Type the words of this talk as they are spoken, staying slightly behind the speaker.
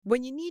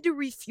When you need to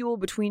refuel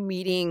between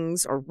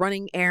meetings or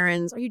running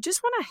errands, or you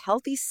just want a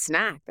healthy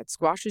snack that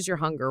squashes your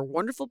hunger,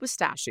 Wonderful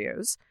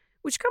Pistachios,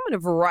 which come in a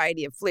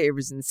variety of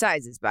flavors and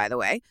sizes, by the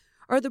way,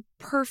 are the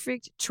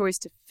perfect choice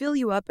to fill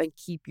you up and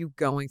keep you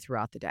going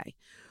throughout the day.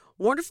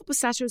 Wonderful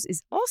Pistachios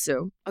is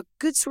also a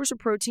good source of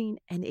protein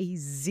and a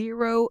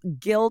zero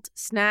guilt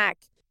snack.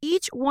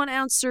 Each 1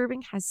 ounce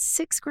serving has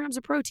 6 grams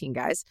of protein,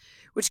 guys,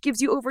 which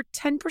gives you over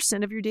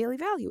 10% of your daily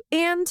value.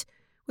 And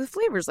with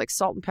flavors like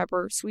salt and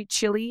pepper, sweet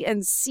chili,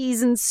 and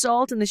seasoned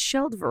salt in the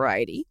shelled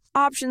variety,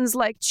 options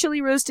like chili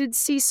roasted,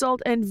 sea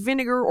salt, and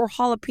vinegar or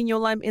jalapeno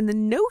lime in the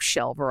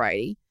no-shell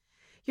variety,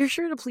 you're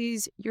sure to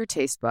please your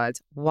taste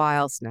buds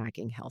while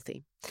snacking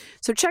healthy.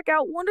 So check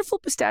out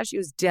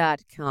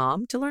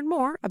wonderfulpistachios.com to learn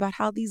more about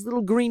how these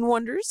little green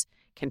wonders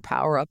can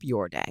power up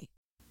your day.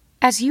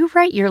 As you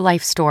write your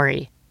life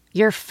story,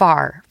 you're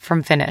far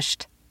from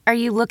finished. Are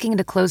you looking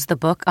to close the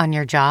book on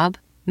your job?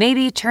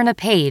 Maybe turn a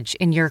page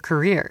in your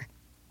career?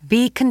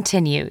 Be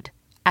continued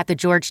at the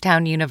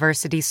Georgetown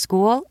University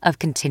School of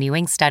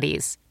Continuing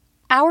Studies.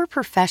 Our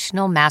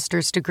professional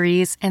master's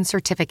degrees and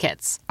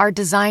certificates are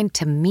designed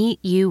to meet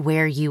you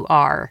where you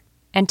are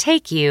and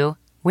take you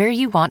where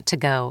you want to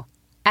go.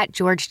 At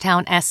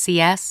Georgetown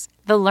SCS,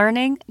 the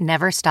learning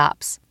never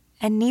stops,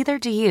 and neither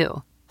do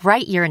you.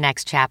 Write your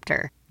next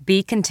chapter.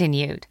 Be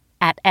continued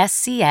at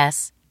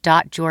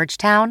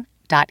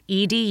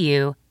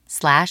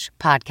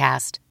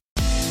scs.georgetown.edu/podcast.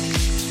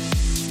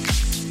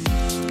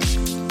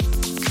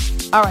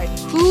 All right,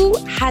 who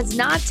has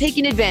not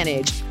taken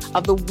advantage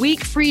of the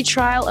week free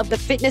trial of the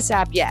fitness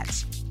app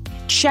yet?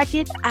 Check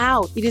it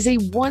out. It is a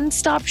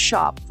one-stop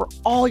shop for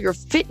all your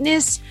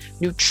fitness,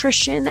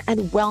 nutrition,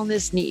 and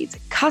wellness needs.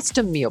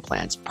 Custom meal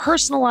plans,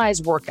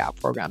 personalized workout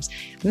programs,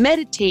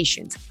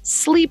 meditations,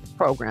 sleep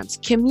programs,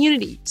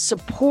 community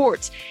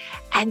support,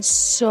 and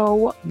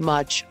so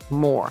much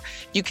more.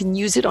 You can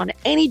use it on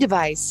any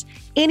device,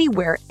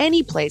 anywhere,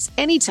 any place,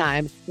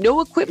 anytime. No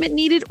equipment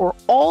needed, or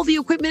all the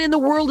equipment in the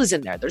world is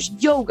in there. There's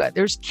yoga,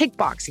 there's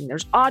kickboxing,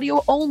 there's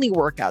audio-only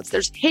workouts,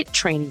 there's HIIT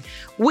training,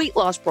 weight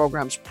loss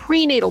programs,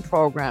 prenatal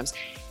programs.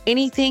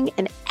 Anything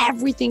and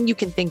everything you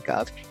can think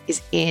of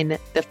is in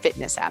the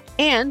fitness app.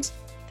 And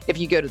if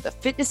you go to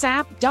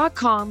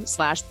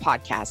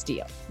thefitnessapp.com/podcast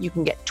deal, you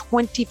can get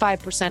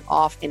 25%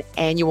 off an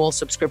annual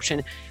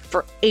subscription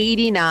for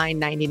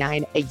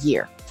 $89.99 a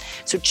year.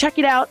 So check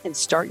it out and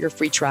start your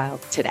free trial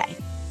today.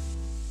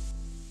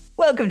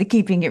 Welcome to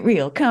Keeping It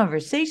Real,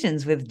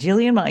 Conversations with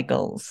Jillian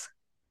Michaels.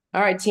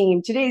 All right,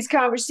 team. Today's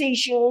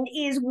conversation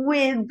is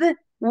with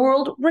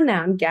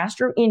world-renowned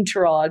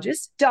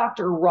gastroenterologist,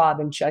 Dr.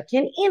 Robin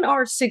Chutkan, in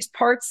our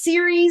 6-part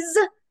series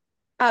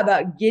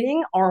about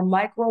getting our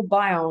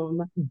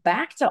microbiome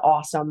back to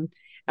awesome.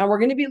 And we're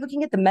going to be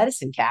looking at the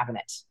medicine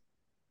cabinet,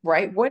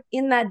 right? What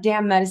in that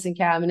damn medicine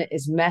cabinet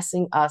is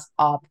messing us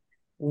up?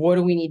 What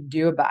do we need to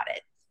do about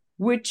it?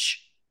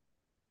 Which,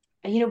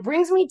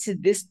 brings me to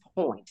this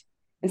point.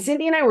 And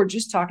Cindy and I were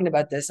just talking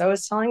about this. I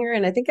was telling her,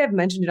 and I think I've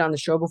mentioned it on the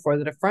show before,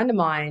 that a friend of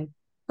mine,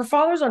 her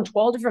father's on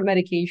 12 different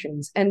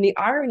medications. And the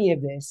irony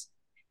of this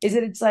is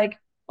that it's like,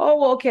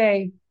 oh,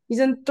 okay, he's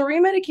on 3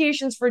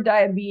 medications for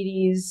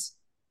diabetes,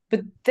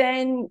 but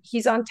then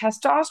he's on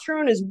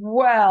testosterone as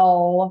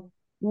well,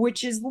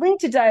 which is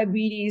linked to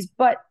diabetes,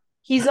 but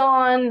he's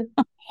on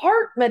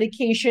heart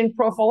medication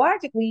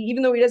prophylactically,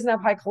 even though he doesn't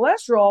have high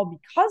cholesterol,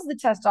 because the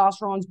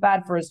testosterone is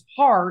bad for his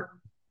heart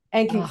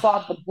and can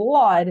clot the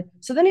blood.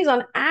 So then he's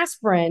on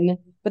aspirin,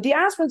 but the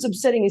aspirin's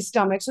upsetting his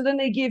stomach. So then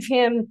they give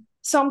him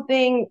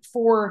something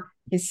for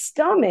his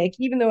stomach,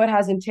 even though it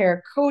has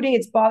enteric coating,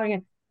 it's bothering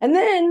him. And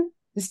then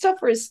the stuff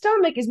for his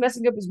stomach is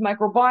messing up his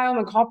microbiome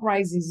and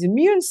compromising his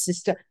immune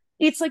system.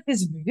 It's like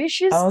this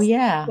vicious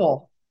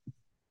cycle.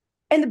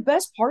 And the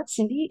best part,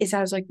 Cindy, is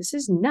I was like, this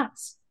is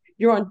nuts.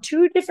 You're on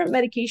 2 different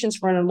medications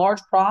for an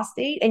enlarged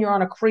prostate, and you're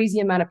on a crazy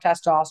amount of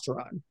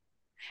testosterone.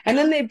 And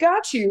then they've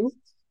got you,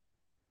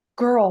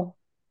 girl,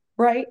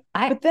 right?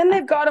 But then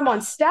they've got him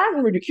on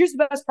statin reduction. Here's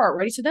the best part,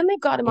 right? So then they've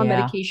got him on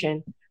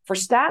medication for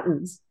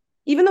statins,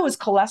 even though his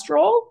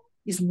cholesterol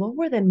is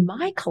lower than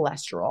my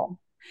cholesterol.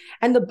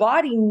 And the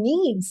body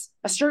needs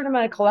a certain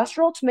amount of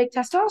cholesterol to make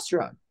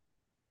testosterone.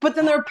 But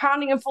then they're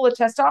pounding him full of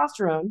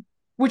testosterone,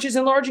 which is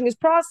enlarging his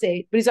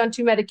prostate, but he's on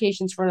 2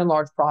 medications for an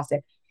enlarged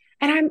prostate.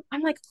 And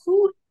I'm like,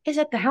 who is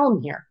at the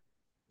helm here?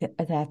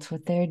 That's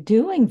what they're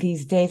doing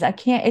these days. I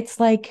can't, it's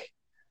like,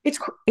 it's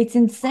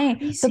insane.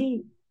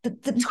 Crazy.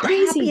 The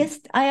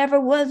happiest I ever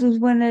was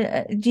when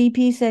a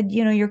GP said,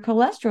 your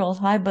cholesterol is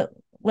high, but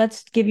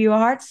let's give you a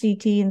heart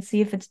CT and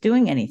see if it's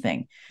doing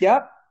anything.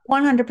 Yep.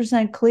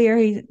 100%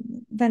 clear.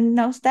 Then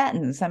no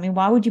statins. I mean,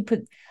 why would you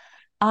put,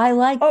 I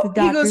like the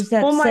doctors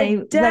that say,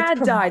 my dad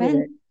died of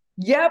it.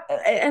 Yep.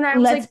 And I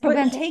was let's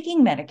prevent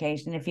taking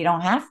medication if you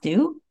don't have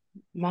to.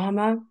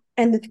 Mama.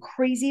 And the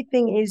crazy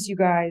thing is, you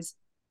guys,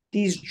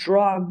 these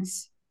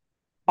drugs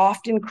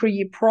often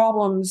create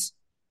problems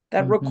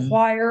that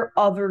require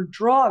other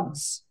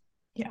drugs.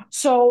 Yeah.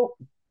 So,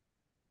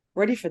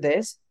 ready for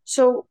this?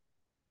 So,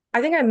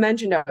 I think I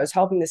mentioned I was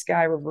helping this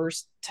guy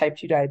reverse type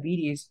 2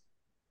 diabetes.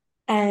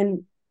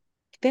 And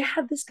They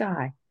had this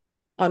guy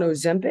on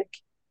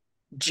Ozempic,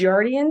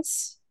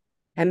 Jardiance,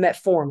 and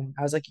metformin.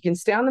 I was like, you can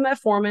stay on the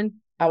metformin.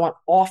 I want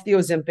off the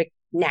Ozempic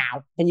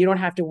now. And you don't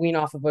have to wean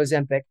off of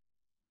Ozempic.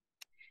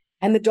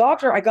 And the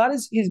doctor, I got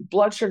his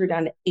blood sugar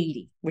down to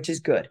 80, which is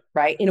good,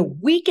 right? In a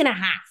week and a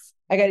half,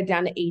 I got it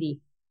down to 80.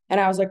 And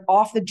I was like,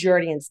 off the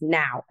Jardiance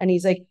now. And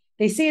he's like,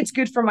 they say it's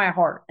good for my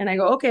heart. And I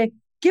go, okay,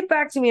 get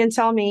back to me and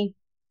tell me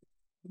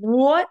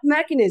what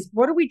mechanism,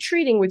 what are we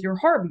treating with your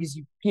heart? Because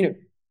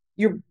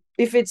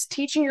if it's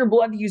teaching your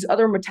blood to use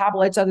other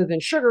metabolites other than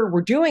sugar,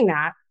 we're doing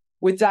that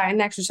with diet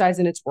and exercise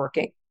and it's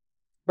working,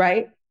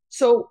 right?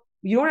 So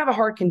you don't have a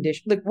heart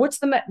condition. Like what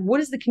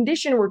is the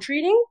condition we're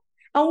treating?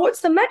 And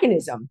what's the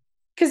mechanism?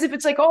 Because if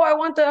it's like, oh, I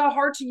want the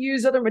heart to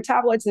use other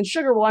metabolites than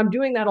sugar, well, I'm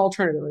doing that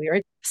alternatively,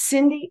 right?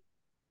 Cindy,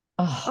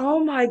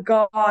 oh my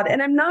God.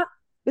 And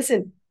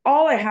listen,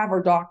 all I have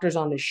are doctors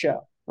on this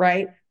show,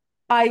 right?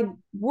 I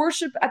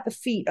worship at the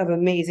feet of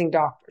amazing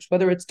doctors,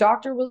 whether it's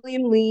Dr.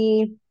 William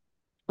Li,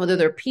 whether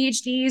they're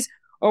PhDs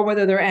or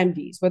whether they're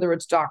MDs, whether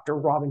it's Dr.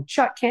 Robin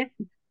Chutkan,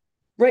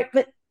 right?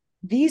 But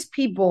these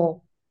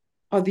people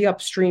are the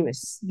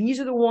upstreamists. These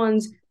are the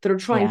ones that are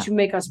trying to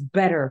make us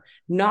better,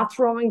 not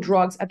throwing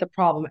drugs at the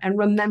problem. And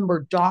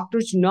remember,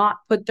 doctors do not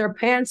put their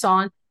pants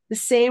on the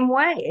same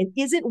way. It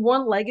isn't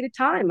one leg at a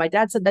time. My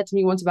dad said that to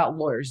me once about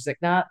lawyers. He's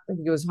like, nah,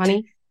 he goes,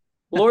 honey,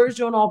 lawyers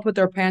don't all put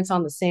their pants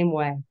on the same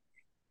way.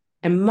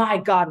 And my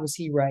God, was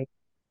he right?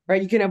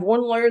 Right? You can have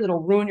one lawyer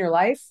that'll ruin your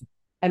life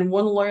and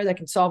one lawyer that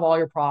can solve all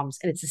your problems.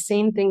 And it's the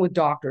same thing with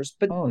doctors.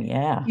 But,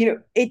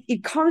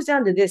 it comes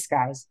down to this,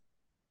 guys.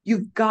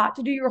 You've got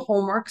to do your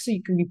homework so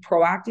you can be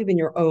proactive in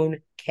your own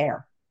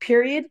care.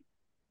 Period.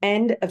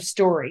 End of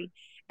story.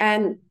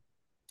 And,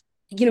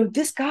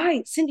 this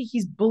guy, Cindy,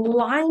 he's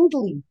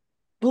blindly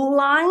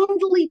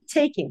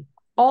taking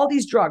all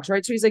these drugs,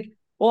 right? So he's like,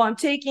 well, I'm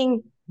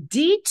taking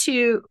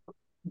D2,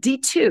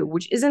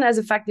 which isn't as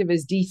effective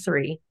as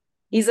D3.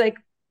 He's like,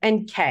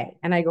 and K.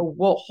 And I go,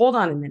 well, hold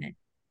on a minute.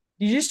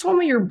 You just told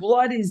me your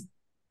blood is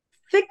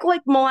thick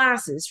like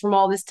molasses from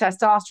all this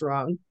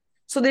testosterone.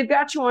 So they've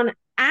got you on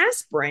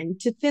aspirin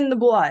to thin the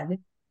blood,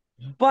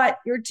 but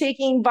you're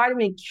taking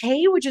vitamin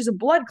K, which is a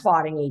blood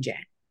clotting agent.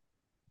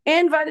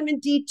 And vitamin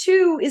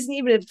D2 isn't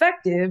even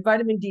effective.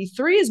 Vitamin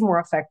D3 is more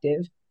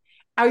effective.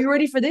 Are you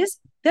ready for this?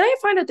 Then I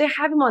find out they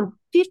have him on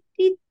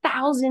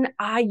 50,000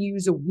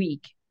 IUs a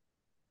week.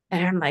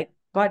 And I'm like,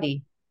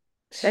 buddy,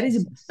 that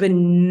is a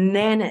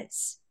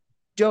bananas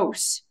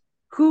dose.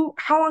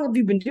 How long have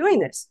you been doing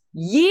this?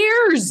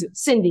 Years,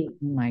 Cindy.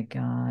 Oh my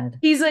God.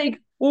 He's like,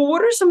 well,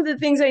 what are some of the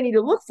things I need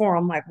to look for?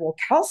 I'm like, well,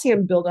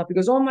 calcium buildup. He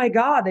goes, oh my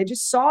God, they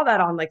just saw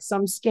that on like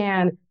some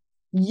scan.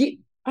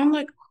 I'm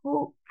like,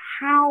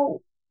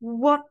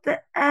 what the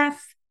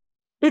F?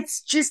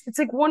 It's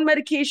like one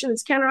medication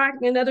that's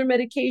counteracting another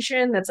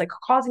medication that's like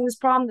causing this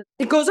problem.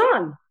 It goes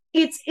on.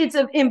 It's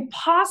an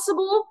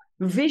impossible,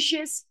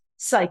 vicious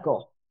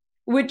cycle,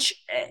 which,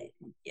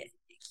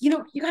 you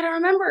got to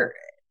remember,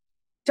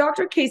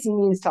 Dr. Casey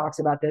Means talks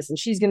about this, and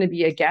she's going to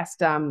be a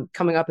guest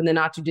coming up in the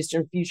not too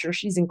distant future.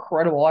 She's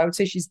incredible. I would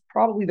say she's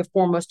probably the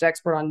foremost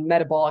expert on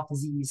metabolic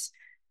disease.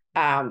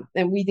 And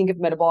we think of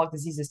metabolic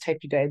disease as type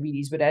 2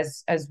 diabetes, but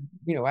as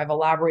I've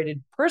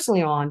elaborated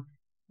personally on,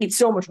 it's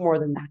so much more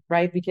than that,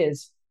 right?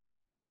 Because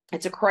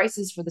it's a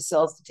crisis for the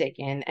cells to take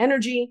in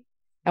energy.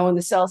 And when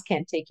the cells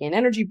can't take in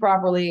energy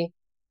properly,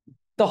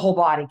 the whole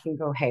body can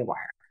go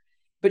haywire.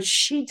 But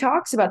she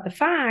talks about the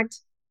fact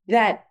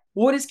that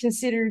what is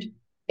considered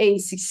a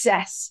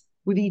success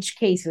with each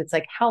case, it's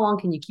like, how long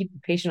can you keep the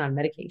patient on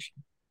medication?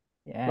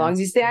 As long as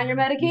you stay on your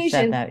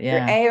medication, you're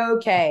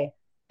A-okay.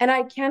 And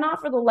I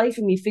cannot for the life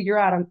of me figure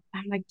out, I'm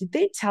like, did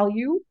they tell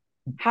you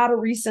how to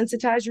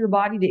resensitize your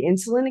body to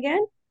insulin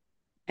again?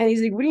 And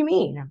he's like, what do you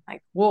mean? I'm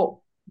like,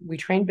 well, we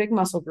train big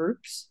muscle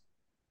groups,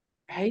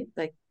 right?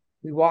 Like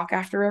we walk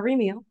after every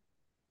meal.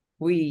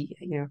 We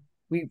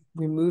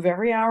move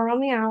every hour on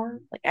the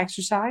hour, like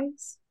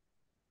exercise,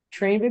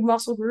 train big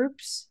muscle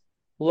groups,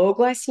 low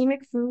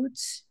glycemic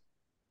foods.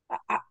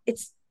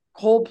 It's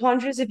cold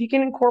plunges. If you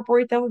can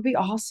incorporate them would be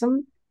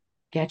awesome.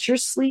 Get your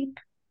sleep.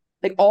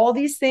 Like all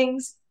these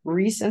things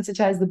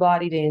resensitize the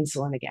body to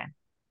insulin again.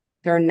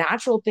 There are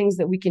natural things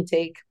that we can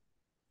take,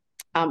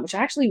 which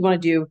I actually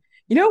want to do.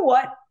 You know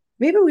what?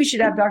 Maybe we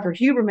should have Dr.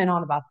 Huberman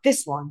on about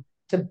this one,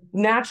 to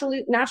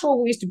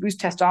natural ways to boost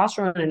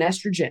testosterone and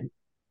estrogen.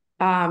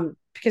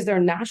 Because there are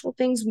natural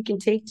things we can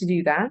take to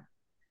do that.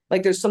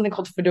 Like there's something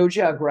called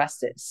Phaedrogia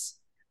agrestis,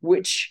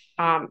 which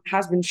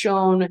has been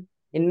shown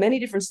in many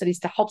different studies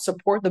to help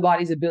support the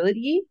body's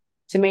ability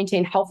to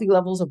maintain healthy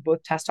levels of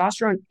both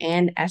testosterone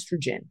and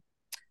estrogen.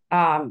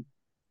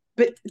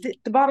 But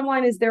the bottom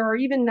line is there are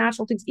even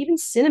natural things, even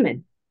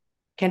cinnamon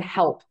can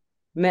help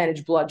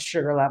manage blood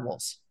sugar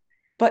levels.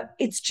 But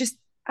it's just,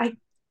 I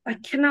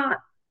cannot,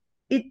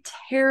 it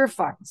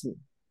terrifies me.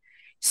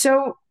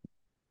 So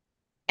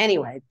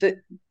anyway,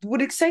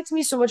 what excites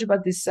me so much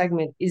about this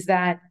segment is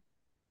that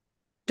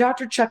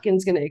Dr.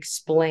 Chutkan's going to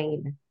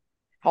explain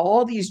how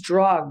all these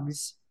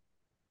drugs,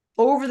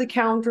 over the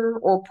counter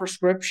or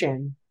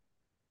prescription,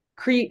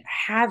 create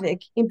havoc,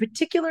 in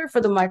particular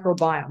for the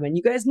microbiome. And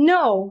you guys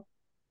know,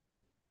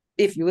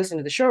 if you listen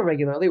to the show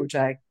regularly, which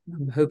I'm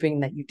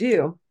hoping that you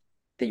do,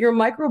 that your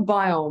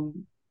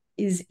microbiome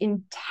is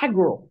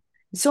integral.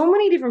 So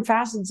many different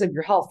facets of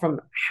your health, from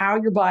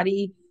how your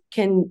body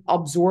can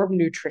absorb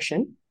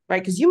nutrition,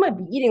 right? Because you might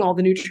be eating all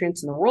the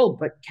nutrients in the world,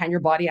 but can your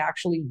body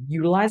actually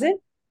utilize it?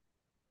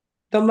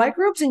 The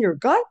microbes in your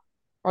gut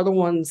are the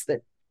ones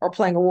that are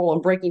playing a role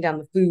in breaking down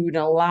the food and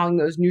allowing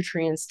those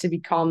nutrients to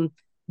become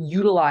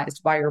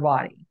utilized by your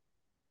body.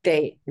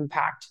 They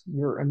impact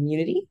your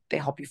immunity. They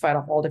help you fight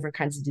off all different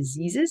kinds of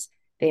diseases.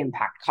 They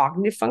impact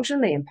cognitive function.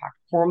 They impact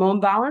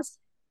hormone balance.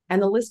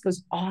 And the list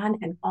goes on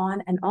and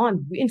on and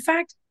on. In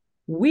fact,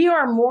 we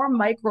are more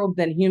microbe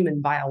than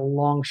human by a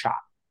long shot.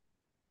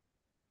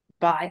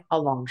 By a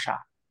long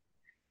shot.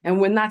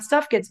 And when that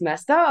stuff gets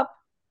messed up,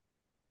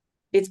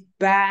 it's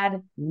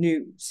bad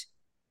news.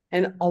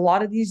 And a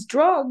lot of these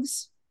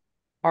drugs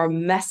are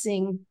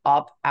messing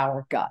up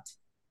our gut.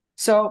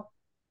 So,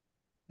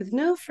 with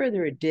no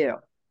further ado,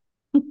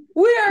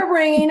 we are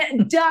bringing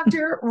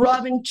Dr.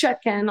 Robin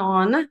Chutkan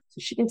on so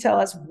she can tell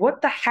us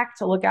what the heck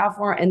to look out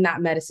for in that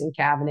medicine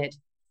cabinet.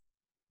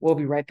 We'll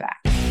be right back.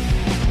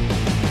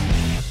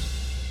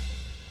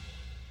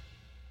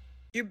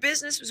 Your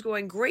business was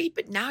going great,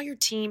 but now your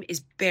team is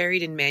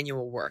buried in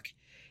manual work.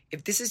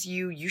 If this is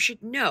you, you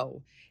should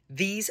know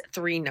these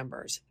three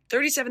numbers: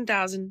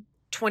 37,000,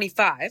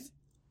 25,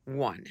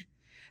 1.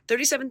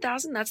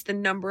 37,000, that's the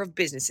number of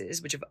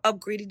businesses which have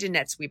upgraded to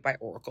NetSuite by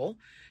Oracle.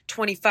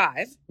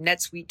 25,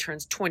 NetSuite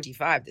turns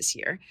 25 this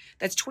year.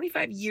 That's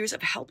 25 years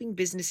of helping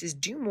businesses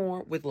do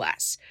more with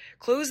less,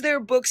 close their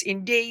books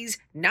in days,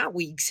 not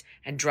weeks,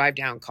 and drive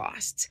down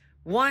costs.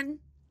 1,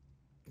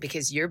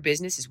 because your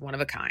business is one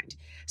of a kind.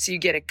 So you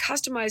get a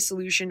customized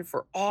solution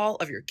for all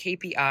of your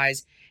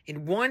KPIs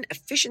in one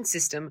efficient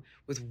system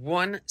with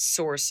one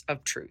source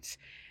of truth.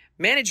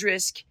 Manage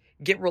risk,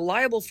 get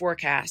reliable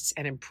forecasts,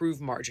 and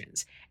improve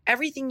margins.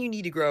 Everything you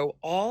need to grow,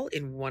 all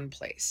in one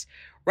place.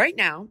 Right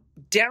now,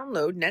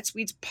 download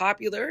NetSuite's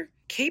popular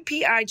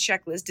KPI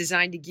checklist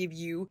designed to give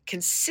you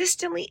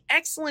consistently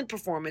excellent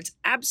performance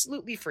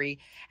absolutely free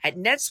at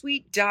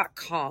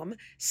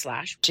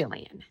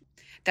netsuite.com/Jillian.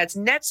 That's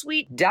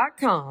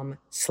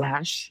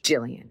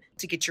netsuite.com/Jillian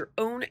to get your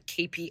own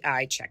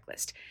KPI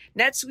checklist.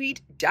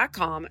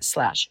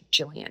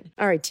 netsuite.com/Jillian.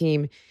 All right,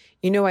 team.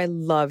 You know I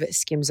love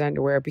Skims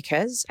underwear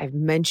because I've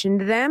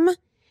mentioned them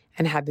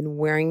and have been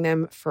wearing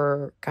them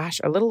for,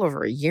 a little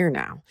over a year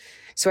now.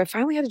 So I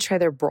finally had to try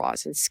their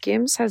bras, and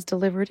Skims has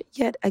delivered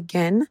yet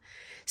again.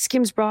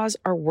 Skims bras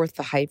are worth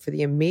the hype for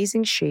the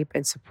amazing shape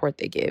and support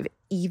they give.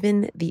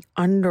 Even the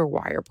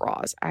underwire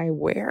bras I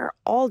wear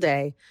all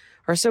day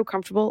are so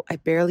comfortable, I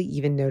barely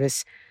even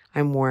notice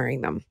I'm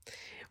wearing them.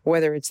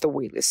 Whether it's the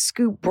weightless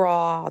scoop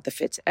bra, the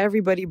fits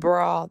everybody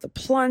bra, the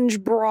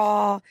plunge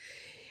bra,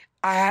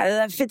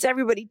 that fits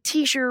everybody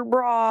t-shirt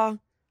bra,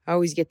 I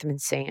always get them in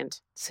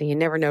sand, so you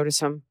never notice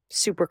them.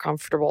 Super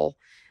comfortable.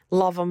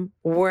 Love them.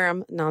 Wear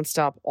them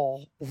nonstop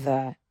all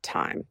the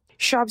time.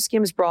 Shop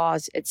Skims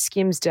bras at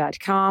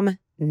skims.com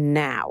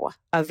now.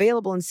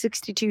 Available in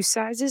 62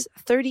 sizes,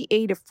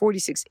 38 to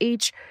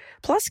 46H,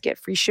 plus get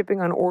free shipping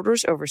on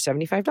orders over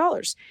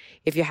 $75.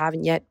 If you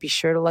haven't yet, be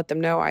sure to let them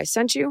know I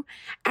sent you.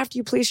 After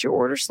you place your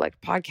order,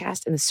 select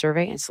podcast in the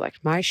survey and select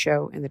my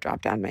show in the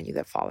drop-down menu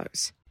that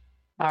follows.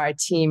 All right,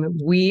 team,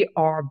 we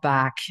are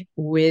back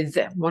with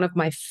one of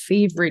my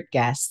favorite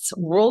guests,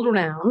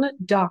 world-renowned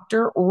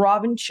Dr.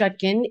 Robin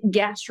Chutkan,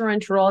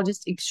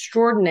 gastroenterologist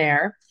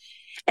extraordinaire.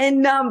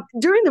 And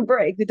during the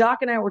break, the doc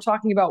and I were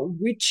talking about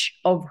which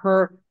of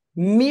her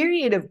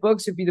myriad of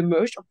books would be the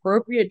most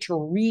appropriate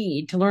to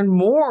read to learn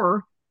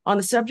more on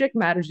the subject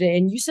matter today.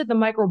 And you said the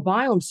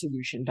microbiome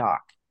solution,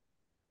 Doc.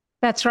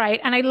 That's right.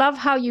 And I love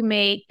how you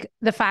make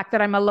the fact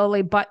that I'm a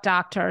lowly butt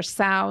doctor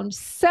sound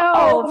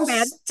so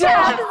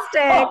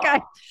fantastic.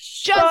 I'm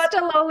just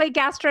a lowly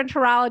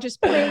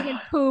gastroenterologist playing in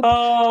poop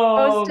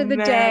most of the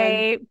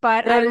day.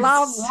 But I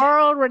love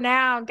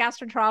world-renowned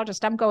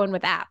gastroenterologist. I'm going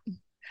with that.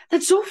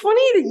 That's so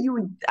funny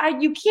that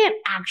you can't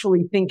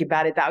actually think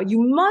about it that way.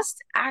 You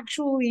must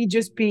actually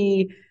just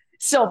be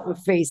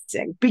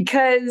self-effacing,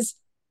 because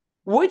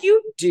what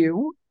you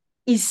do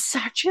is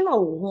such an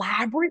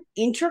elaborate,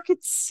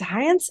 intricate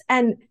science,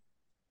 and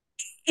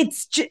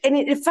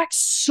it affects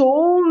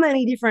so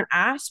many different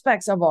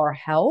aspects of our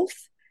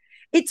health.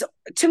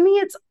 To me,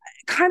 it's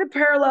kind of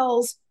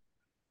parallels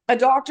a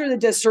doctor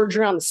that does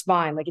surgery on the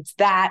spine. Like, it's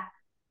that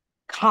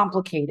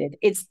complicated.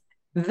 It's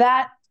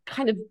that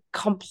kind of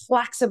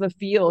complex of a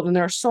field, and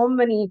there are so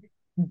many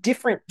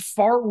different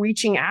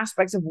far-reaching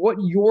aspects of what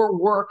your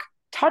work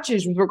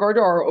touches with regard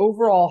to our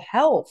overall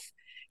health.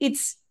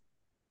 It's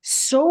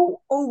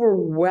so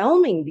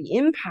overwhelming, the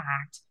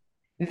impact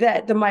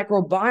that the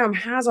microbiome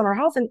has on our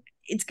health. And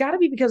it's got to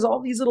be because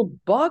all these little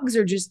bugs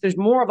are there's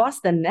more of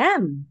us than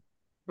them,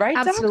 right?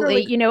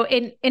 Absolutely.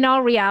 In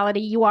all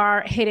reality, you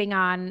are hitting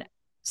on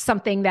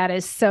something that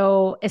is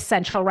so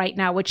essential right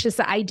now, which is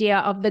the idea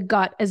of the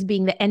gut as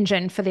being the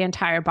engine for the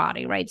entire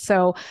body, right?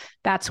 So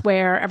that's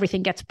where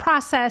everything gets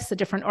processed, the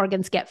different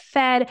organs get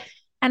fed.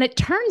 And it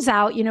turns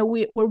out,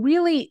 we're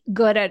really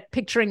good at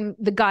picturing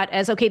the gut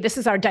as, okay, this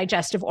is our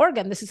digestive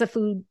organ. This is a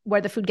food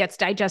where the food gets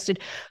digested,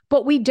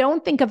 but we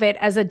don't think of it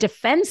as a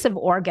defensive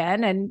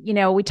organ. And,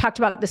 we talked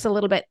about this a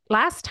little bit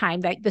last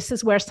time, that this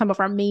is where some of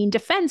our main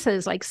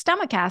defenses like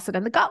stomach acid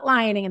and the gut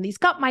lining and these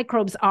gut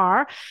microbes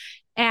are.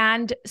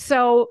 And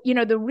so,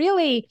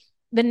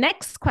 the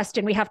next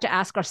question we have to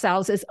ask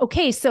ourselves is,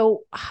 okay,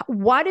 so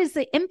what is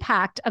the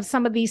impact of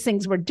some of these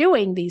things we're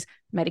doing, these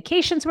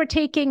medications we're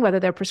taking, whether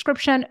they're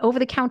prescription,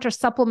 over-the-counter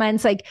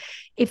supplements? Like,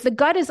 if the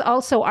gut is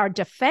also our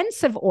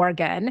defensive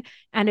organ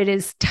and it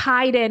is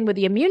tied in with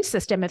the immune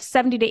system, if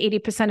 70 to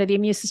 80% of the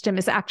immune system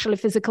is actually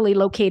physically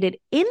located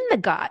in the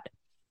gut,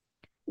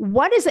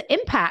 what is the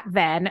impact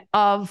then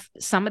of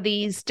some of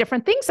these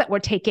different things that we're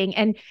taking?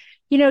 And,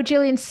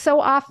 Jillian,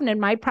 so often in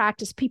my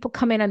practice, people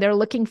come in and they're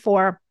looking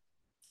for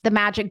the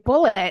magic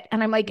bullet.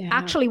 And I'm like,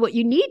 actually, what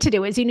you need to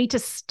do is you need to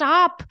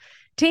stop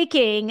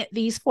taking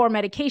these 4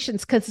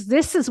 medications, because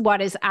this is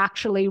what is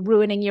actually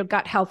ruining your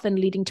gut health and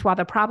leading to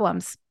other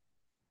problems.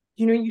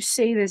 You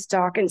say this,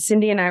 Doc, and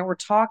Cindy and I were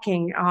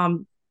talking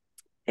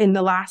in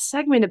the last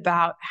segment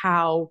about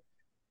how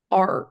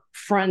our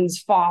friends'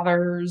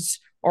 fathers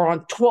are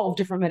on 12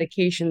 different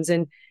medications.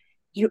 And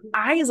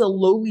I, as a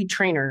lowly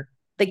trainer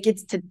that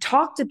gets to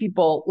talk to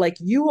people like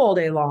you all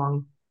day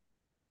long,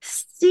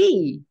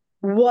 see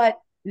what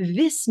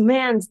this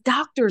man's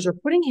doctors are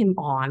putting him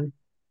on.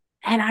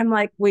 And I'm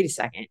like, wait a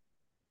second.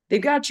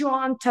 They've got you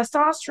on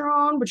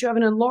testosterone, but you have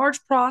an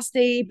enlarged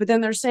prostate, but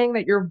then they're saying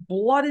that your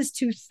blood is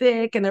too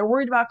thick and they're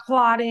worried about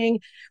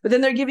clotting, but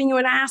then they're giving you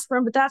an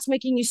aspirin, but that's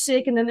making you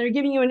sick. And then they're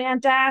giving you an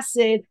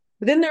antacid,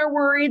 but then they're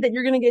worried that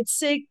you're going to get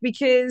sick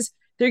because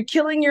they're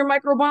killing your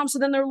microbiome. So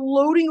then they're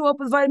loading you up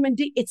with vitamin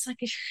D. It's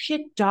like a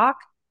shit, doc.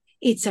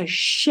 It's a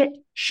shit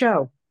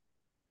show.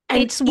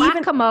 And it's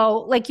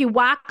whack-a-mole, like you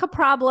whack a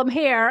problem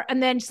here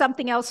and then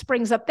something else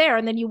springs up there.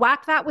 And then you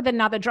whack that with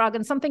another drug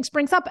and something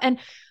springs up. And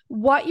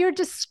what you're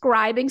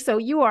describing, so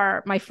you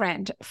are, my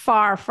friend,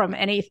 far from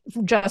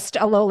just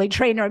a lowly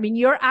trainer. I mean,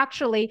 you're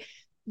actually,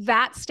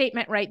 that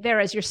statement right there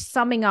as you're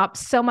summing up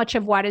so much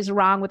of what is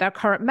wrong with our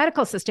current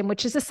medical system,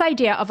 which is this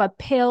idea of a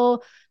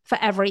pill for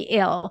every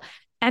ill.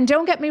 And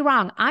don't get me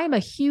wrong, I'm a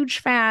huge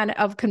fan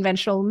of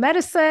conventional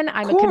medicine.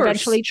 I'm a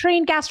conventionally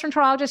trained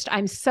gastroenterologist.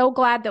 I'm so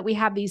glad that we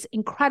have these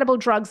incredible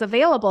drugs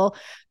available,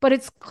 but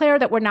it's clear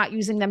that we're not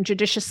using them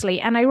judiciously.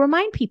 And I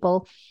remind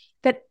people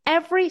that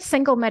every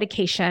single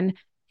medication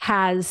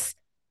has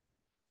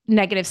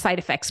negative side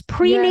effects.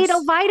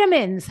 Prenatal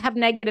vitamins have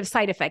negative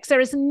side effects.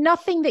 There is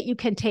nothing that you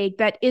can take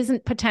that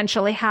isn't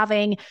potentially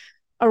having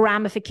a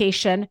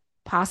ramification,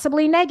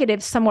 possibly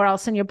negative, somewhere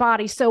else in your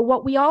body. So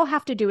what we all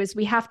have to do is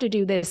we have to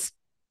do this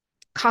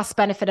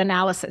cost-benefit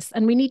analysis.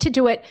 And we need to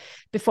do it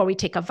before we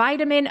take a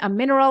vitamin, a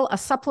mineral, a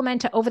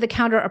supplement, a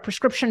over-the-counter, a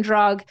prescription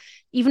drug,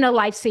 even a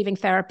life-saving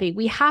therapy.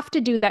 We have to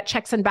do that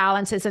checks and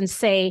balances and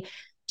say,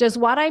 does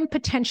what I'm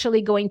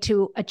potentially going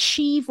to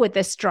achieve with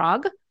this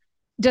drug,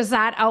 does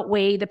that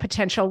outweigh the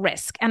potential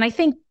risk? And I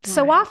think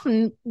so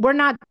often we're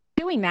not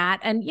doing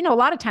that. And, a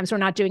lot of times we're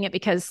not doing it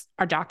because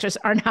our doctors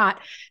are not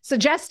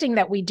suggesting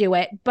that we do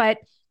it. But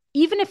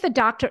even if the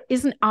doctor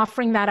isn't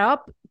offering that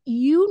up,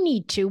 we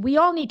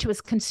all need to, as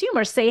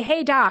consumers, say,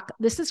 hey, doc,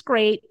 this is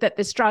great that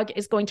this drug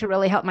is going to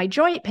really help my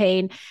joint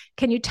pain.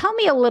 Can you tell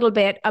me a little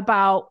bit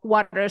about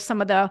what are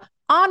some of the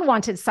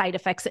unwanted side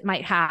effects it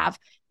might have?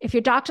 If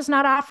your doctor's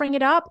not offering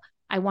it up,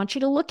 I want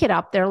you to look it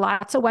up. There are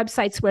lots of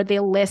websites where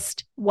they'll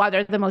list what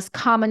are the most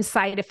common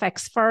side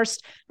effects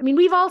first. I mean,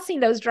 we've all seen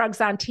those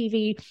drugs on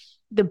TV,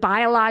 the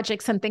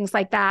biologics and things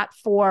like that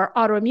for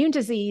autoimmune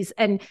disease.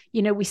 And,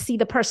 we see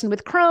the person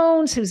with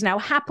Crohn's who's now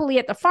happily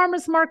at the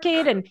farmer's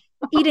market and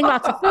eating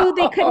lots of food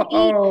they couldn't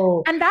eat.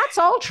 And that's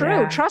all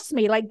true. Trust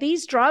me, like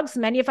these drugs,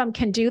 many of them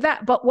can do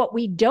that. But what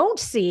we don't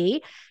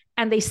see,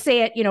 and they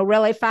say it,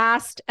 really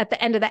fast at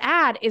the end of the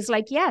ad, is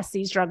like, yes,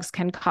 these drugs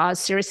can cause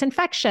serious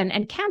infection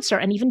and cancer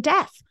and even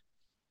death.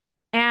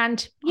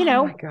 And,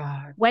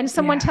 when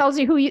someone tells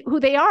you who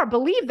they are,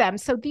 believe them.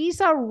 So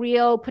these are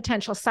real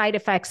potential side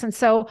effects. And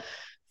so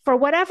for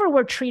whatever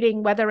we're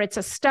treating, whether it's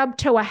a stub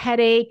toe, a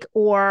headache,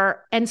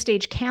 or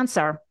end-stage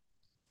cancer,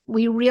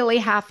 we really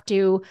have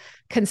to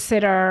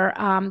consider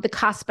the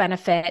cost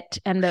benefit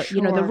and the,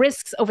 the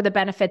risks over the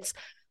benefits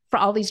for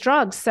all these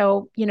drugs.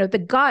 So,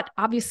 the gut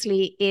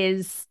obviously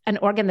is an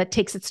organ that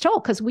takes its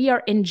toll because we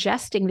are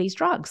ingesting these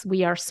drugs.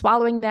 We are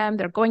swallowing them.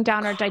 They're going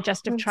down our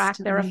digestive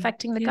tract. They're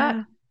affecting the gut.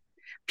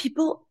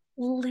 People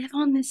live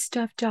on this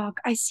stuff,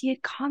 doc. I see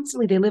it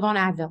constantly. They live on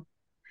Advil.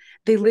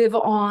 They live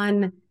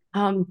on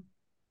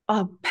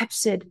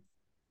Pepcid.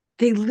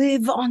 They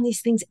live on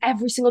these things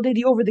every single day,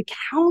 the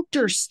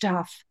over-the-counter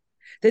stuff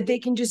that they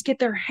can just get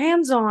their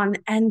hands on.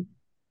 And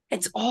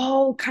it's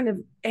all kind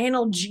of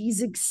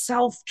analgesic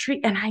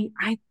self-treat. And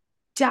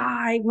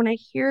die when I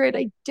hear it.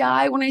 I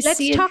die when I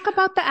see it. Let's talk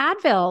about the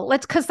Advil.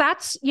 Because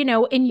that's, in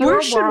your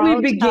Where should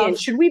we begin?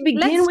 Should we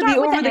begin with the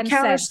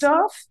over-the-counter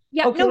stuff?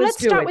 Yeah, okay,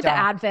 let's start with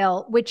Doc. the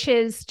Advil, which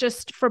is,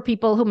 just for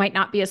people who might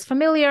not be as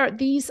familiar,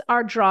 these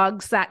are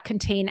drugs that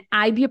contain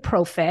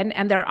ibuprofen,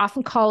 and they're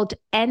often called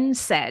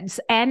NSAIDs,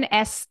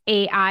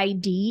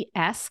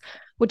 NSAIDs,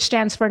 which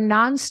stands for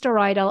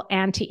non-steroidal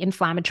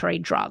anti-inflammatory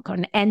drug, or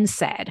an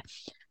NSAID.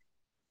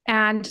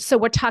 And so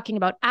we're talking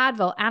about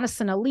Advil,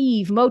 Anacin,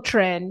 Aleve,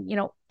 Motrin,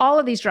 all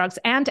of these drugs,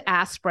 and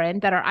aspirin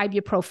that are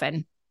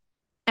ibuprofen.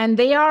 And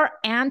they are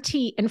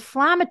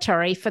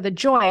anti-inflammatory for the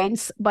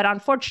joints, but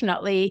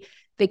unfortunately,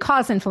 they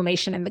cause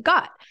inflammation in the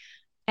gut.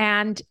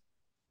 And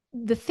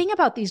the thing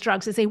about these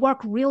drugs is they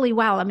work really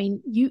well. I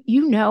mean,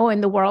 you know,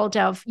 in the world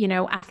of,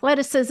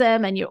 athleticism,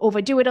 and you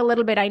overdo it a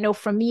little bit. I know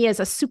for me as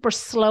a super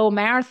slow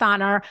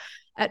marathoner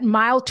at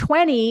mile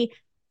 20,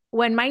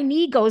 when my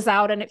knee goes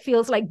out and it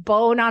feels like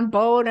bone on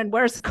bone and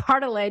where's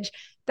cartilage,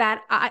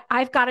 that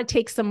I've got to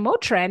take some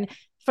Motrin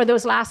for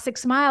those last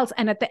 6 miles.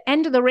 And at the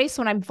end of the race,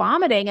 when I'm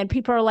vomiting and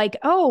people are like,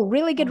 oh,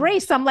 really good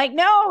race, I'm like,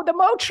 no, the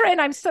Motrin,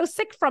 I'm so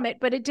sick from it,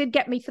 but it did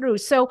get me through.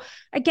 So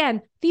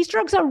again, these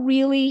drugs are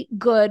really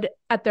good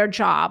at their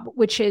job,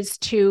 which is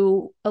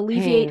to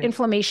alleviate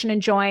inflammation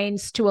in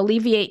joints, to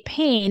alleviate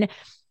pain.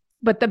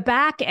 But the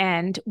back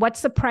end,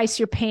 what's the price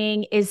you're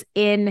paying, is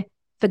in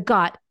the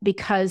gut,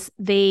 because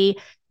they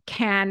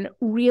can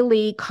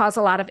really cause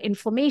a lot of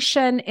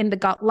inflammation in the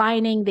gut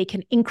lining. They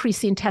can increase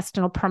the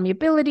intestinal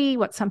permeability,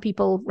 what some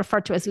people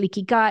refer to as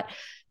leaky gut.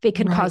 They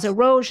can cause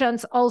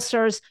erosions,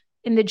 ulcers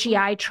in the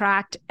GI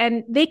tract,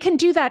 and they can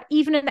do that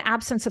even in the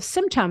absence of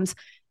symptoms.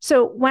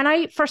 So when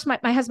I first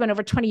met my husband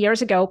over 20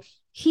 years ago,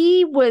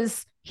 he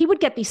would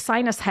get these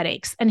sinus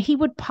headaches, and he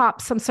would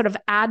pop some sort of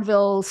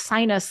Advil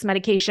sinus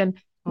medication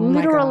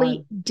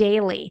literally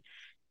daily.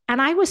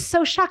 And I was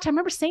so shocked. I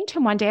remember saying to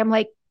him one day, I'm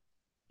like,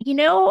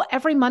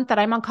 every month that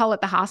I'm on call at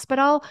the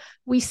hospital,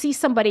 we see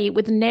somebody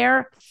with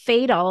near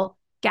fatal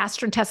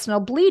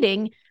gastrointestinal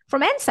bleeding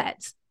from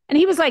NSAIDs. And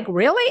he was like,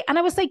 really? And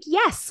I was like,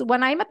 yes.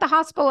 When I'm at the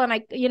hospital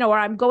and or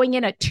I'm going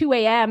in at 2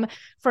 a.m.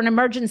 for an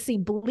emergency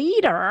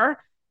bleeder,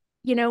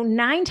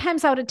 9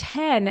 times out of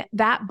 10,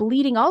 that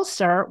bleeding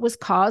ulcer was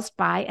caused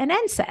by an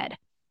NSAID.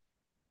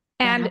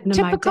 And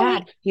typically, my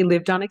dad, he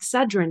lived on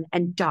Excedrin,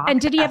 and Doc.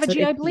 And did he have a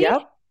GI bleed?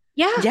 Yep.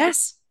 Yeah.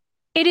 Yes.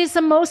 It is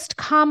the most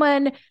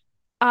common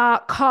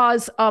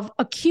cause of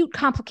acute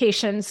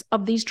complications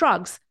of these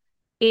drugs,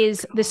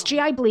 is this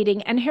GI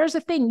bleeding. And here's the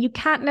thing, you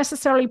can't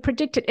necessarily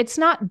predict it. It's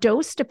not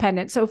dose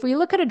dependent. So if we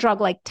look at a drug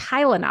like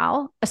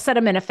Tylenol,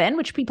 acetaminophen,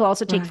 which people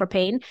also take for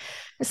pain,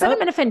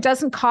 acetaminophen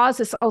doesn't cause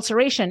this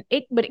ulceration,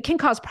 but it can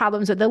cause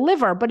problems with the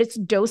liver, but it's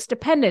dose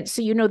dependent.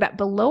 So you know that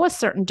below a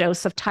certain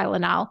dose of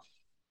Tylenol,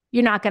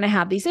 you're not going to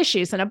have these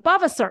issues. And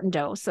above a certain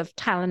dose of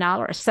Tylenol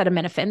or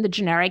acetaminophen, the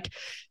generic,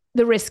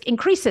 the risk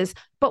increases.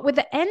 But with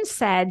the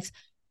NSAIDs,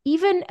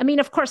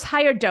 of course,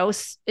 higher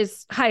dose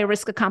is higher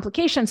risk of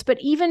complications, but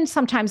even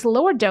sometimes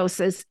lower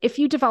doses, if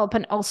you develop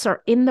an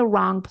ulcer in the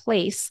wrong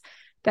place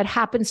that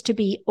happens to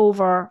be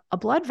over a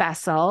blood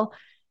vessel,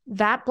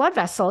 that blood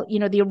vessel,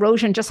 the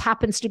erosion just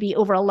happens to be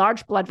over a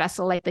large blood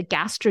vessel like the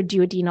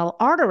gastroduodenal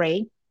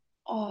artery,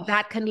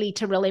 that can lead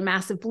to really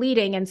massive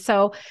bleeding. And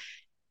so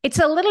it's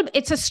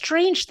a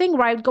strange thing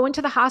where I would go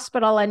into the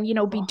hospital and,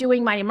 be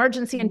doing my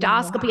emergency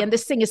endoscopy, and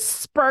this thing is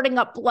spurting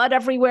up blood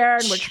everywhere,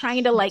 and we're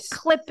trying to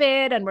clip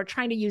it, and we're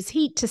trying to use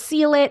heat to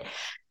seal it.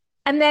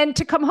 And then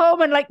to come home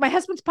and my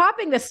husband's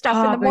popping this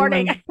stuff in the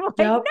morning. I'm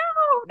like,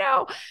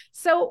 no.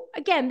 So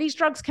again, these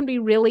drugs can be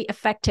really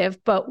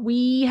effective, but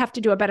we have to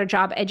do a better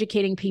job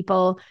educating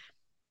people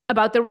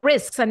about the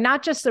risks, and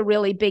not just the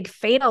really big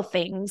fatal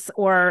things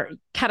or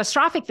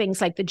catastrophic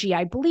things like the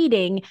GI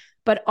bleeding,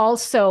 but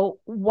also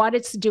what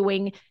it's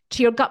doing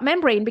to your gut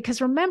membrane.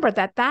 Because remember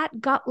that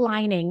gut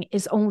lining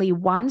is only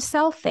 1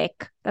 cell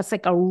thick. That's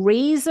like a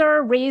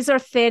razor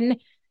thin,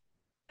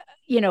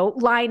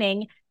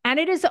 lining. And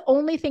it is the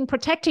only thing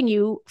protecting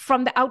you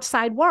from the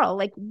outside world.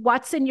 Like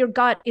what's in your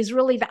gut is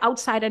really the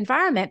outside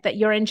environment that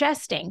you're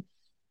ingesting.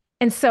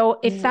 And so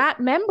if that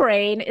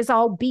membrane is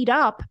all beat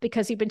up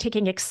because you've been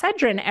taking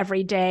Excedrin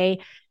every day,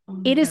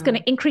 it is going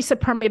to increase the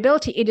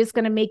permeability. It is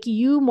going to make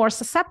you more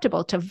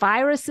susceptible to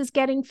viruses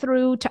getting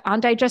through, to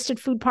undigested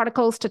food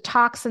particles, to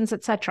toxins,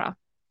 etc.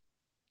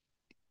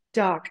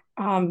 Doc,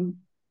 I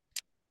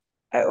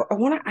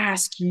want to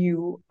ask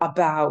you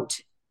about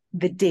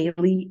the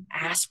daily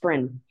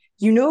aspirin.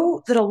 You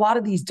know that a lot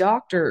of these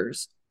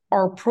doctors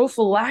are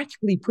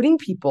prophylactically putting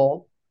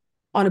people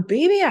on a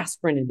baby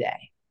aspirin a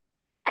day.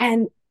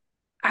 And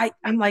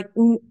I'm like,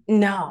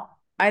 no,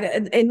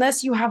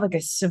 unless you have a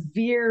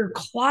severe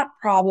clot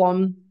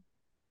problem,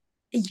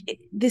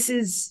 this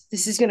is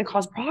going to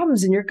cause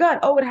problems in your gut.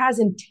 Oh, it has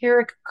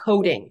enteric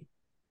coating.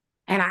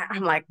 And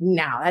I'm like,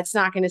 no, that's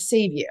not going to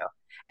save you.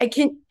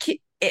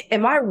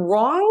 Am I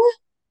wrong?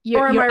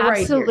 You're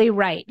absolutely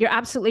right. You're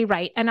absolutely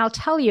right. And I'll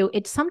tell you,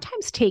 it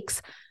sometimes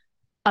takes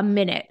a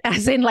minute,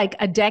 as in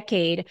a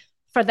decade,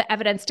 for the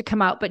evidence to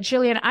come out. But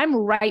Jillian, I'm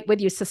right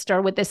with you,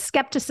 sister, with this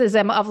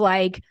skepticism of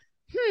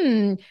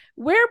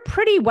we're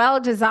pretty well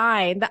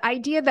designed. The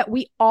idea that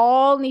we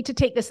all need to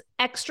take this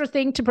extra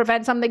thing to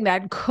prevent something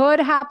that could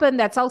happen,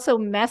 that's also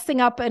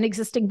messing up an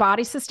existing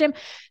body system.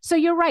 So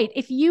you're right.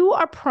 If you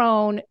are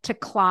prone to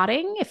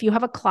clotting, if you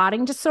have a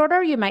clotting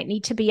disorder, you might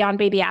need to be on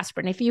baby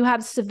aspirin. If you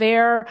have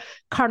severe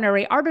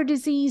coronary artery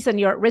disease and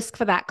you're at risk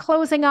for that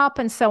closing up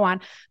and so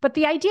on. But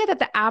the idea that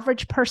the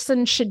average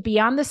person should be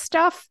on this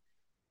stuff,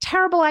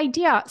 terrible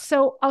idea.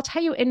 So I'll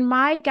tell you, in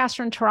my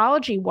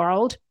gastroenterology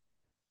world,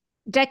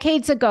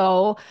 decades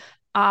ago,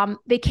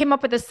 they came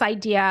up with this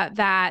idea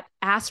that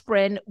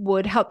aspirin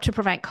would help to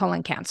prevent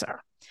colon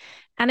cancer.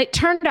 And it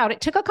turned out,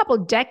 it took a couple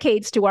of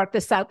decades to work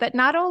this out, that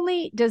not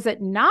only does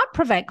it not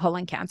prevent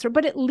colon cancer,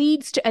 but it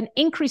leads to an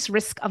increased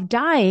risk of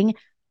dying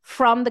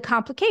from the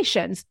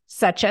complications,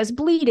 such as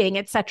bleeding,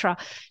 etc.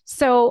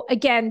 So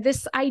again,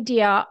 this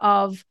idea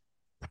of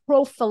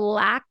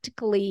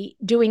prophylactically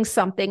doing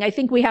something, I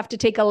think we have to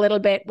take a little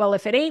bit, well,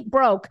 if it ain't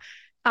broke,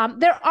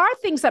 there are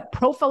things that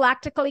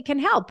prophylactically can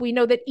help. We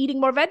know that eating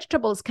more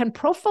vegetables can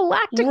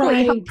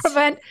prophylactically help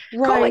prevent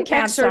colon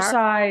cancer.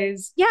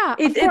 Exercise. Yeah,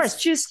 of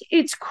course.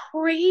 It's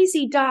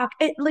crazy, Doc.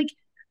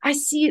 I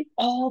see it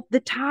all the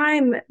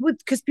time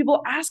because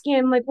people asking,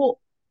 I'm like, well,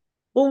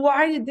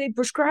 why did they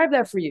prescribe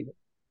that for you?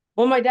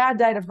 Well, my dad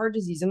died of heart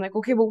disease. I'm like,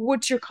 okay, but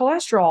what's your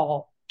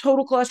cholesterol?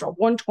 Total cholesterol,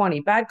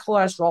 120, bad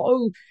cholesterol.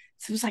 Oh,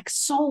 it was like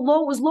so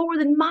low, it was lower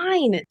than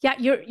mine. Yeah,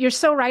 you're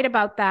so right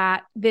about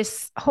that.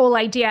 This whole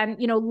idea, and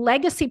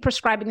legacy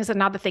prescribing is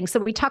another thing.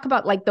 So we talk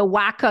about like the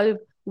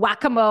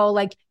whack-a-mole,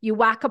 like you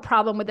whack a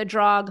problem with a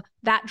drug,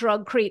 that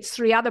drug creates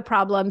 3 other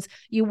problems.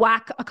 You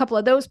whack a couple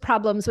of those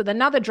problems with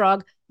another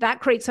drug, that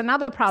creates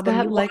another problem.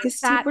 Is that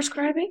legacy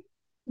prescribing?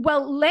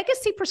 Well,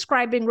 legacy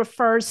prescribing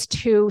refers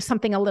to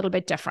something a little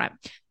bit different,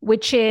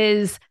 which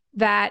is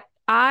that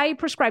I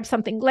prescribe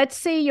something. Let's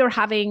say you're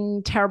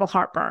having terrible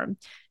heartburn.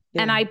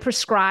 Yeah. And I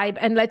prescribe,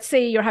 and let's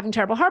say you're having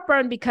terrible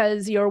heartburn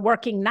because you're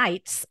working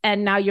nights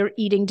and now you're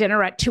eating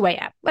dinner at 2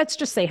 a.m. Let's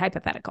just say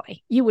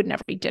hypothetically, you would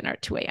never eat dinner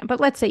at 2 a.m.,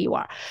 but let's say you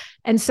are.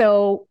 And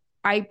so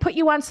I put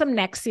you on some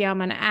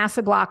Nexium, an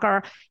acid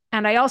blocker,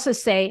 and I also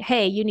say,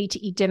 hey, you need to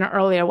eat dinner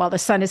earlier while the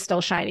sun is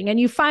still shining. And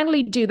you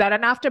finally do that.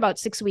 And after about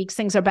 6 weeks,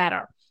 things are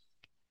better.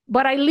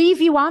 But I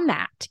leave you on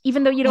that,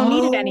 even though you don't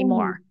need it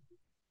anymore.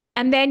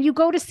 And then you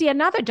go to see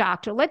another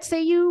doctor. Let's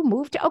say you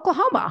move to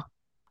Oklahoma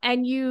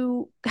and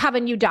you have a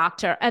new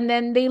doctor, and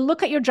then they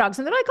look at your drugs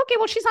and they're like, okay,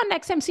 well, she's on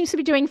Nexium, seems to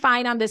be doing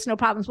fine on this, no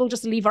problems. We'll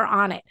just leave her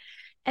on it.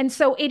 And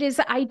so it is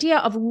the idea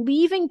of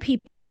leaving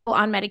people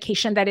on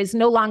medication that is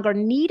no longer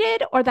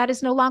needed or that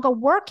is no longer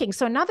working.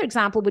 So another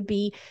example would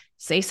be,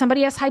 say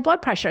somebody has high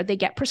blood pressure, they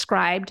get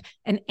prescribed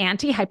an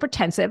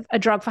antihypertensive, a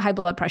drug for high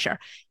blood pressure.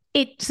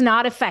 It's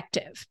not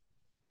effective.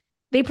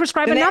 They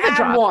prescribe another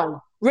drug.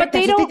 But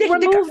they don't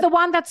remove the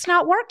one that's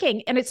not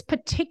working. And it's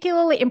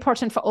particularly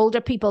important for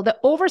older people. The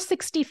over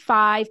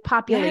 65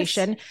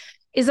 population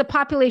is a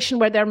population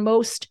where they're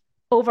most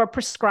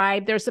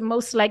overprescribed. There's the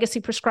most legacy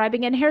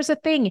prescribing. And here's the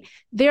thing,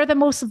 they're the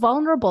most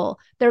vulnerable.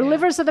 Their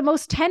livers are the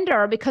most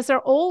tender because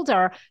they're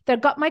older. Their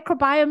gut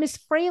microbiome is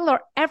frailer.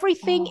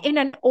 Everything in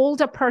an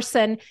older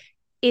person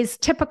is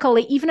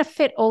typically, even a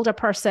fit older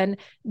person,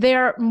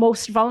 they're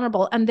most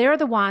vulnerable. And they're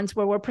the ones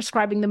where we're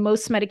prescribing the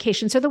most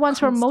medications. They're the ones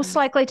who are most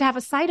likely to have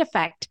a side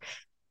effect.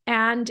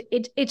 And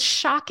it's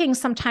shocking.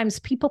 Sometimes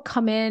people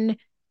come in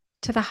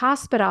to the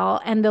hospital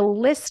and the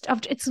list of,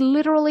 it's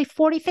literally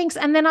 40 things.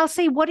 And then I'll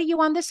say, what are you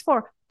on this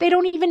for? They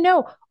don't even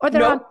know. Or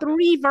they're on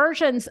 3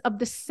 versions of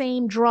the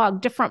same drug,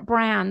 different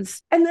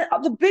brands. And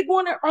the big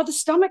one are the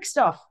stomach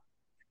stuff,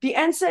 the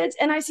NSAIDs.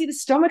 And I see the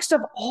stomach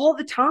stuff all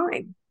the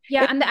time.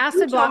 Yeah, and the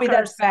acid blockers. Me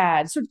that's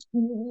bad. So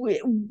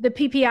the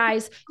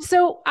PPIs.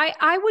 So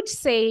I would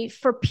say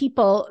for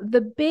people,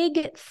 the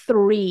big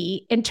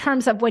 3 in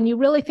terms of when you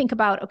really think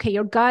about, okay,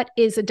 your gut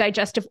is a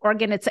digestive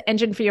organ. It's an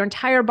engine for your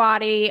entire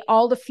body.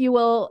 All the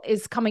fuel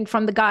is coming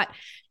from the gut.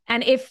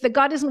 And if the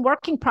gut isn't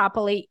working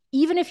properly,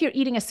 even if you're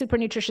eating a super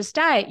nutritious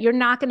diet, you're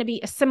not going to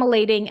be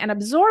assimilating and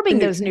absorbing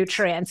those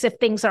nutrients if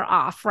things are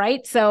off,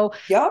 right? So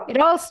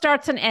it all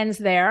starts and ends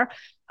there.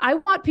 I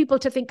want people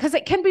to think, because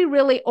it can be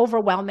really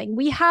overwhelming.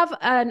 We have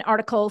an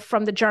article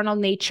from the journal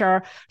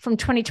Nature from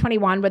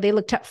 2021 where they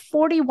looked at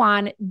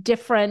 41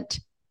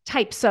 different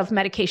types of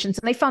medications,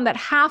 and they found that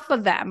half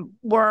of them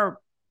were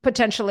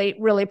potentially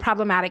really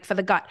problematic for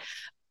the gut.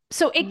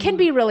 So it can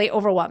be really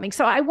overwhelming.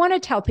 So I want to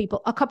tell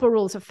people a couple of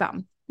rules of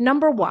thumb.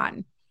 Number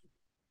 1,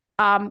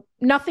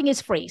 nothing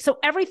is free. So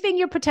everything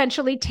you're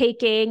potentially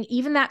taking,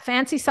 even that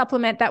fancy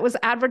supplement that was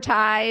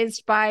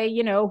advertised by,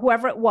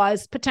 whoever it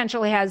was,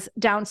 potentially has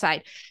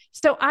downside.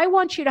 So I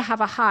want you to have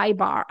a high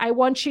bar. I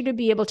want you to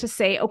be able to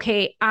say,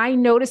 okay, I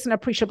notice an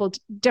appreciable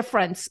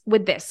difference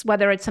with this,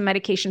 whether it's a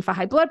medication for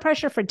high blood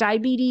pressure, for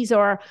diabetes,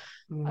 or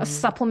a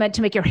supplement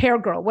to make your hair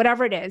grow,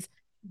 whatever it is.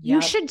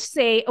 You should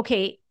say,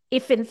 okay,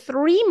 if in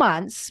 3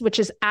 months, which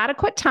is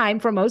adequate time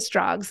for most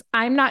drugs,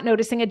 I'm not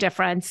noticing a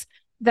difference,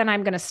 then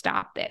I'm going to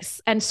stop this.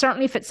 And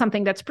certainly if it's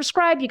something that's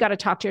prescribed, you got to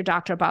talk to your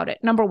doctor about it.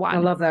 Number 1. I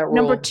love that rule.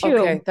 Number 2.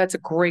 Okay, that's a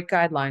great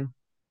guideline.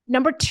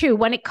 Number two,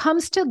 when it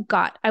comes to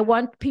gut, I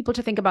want people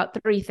to think about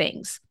three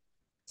things: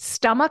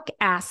 stomach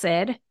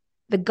acid,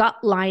 the gut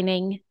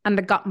lining, and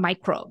the gut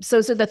microbes.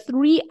 Those are the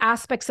three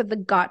aspects of the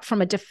gut from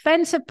a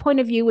defensive point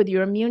of view with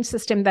your immune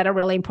system that are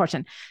really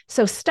important.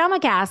 So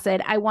stomach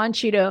acid, I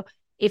want you to,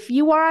 if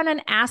you are on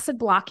an acid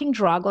blocking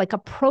drug, like a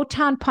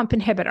proton pump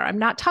inhibitor, I'm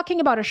not talking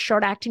about a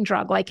short acting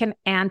drug like an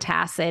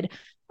antacid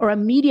or a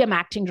medium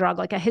acting drug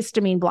like a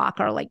histamine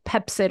blocker, like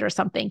Pepcid or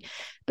something.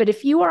 But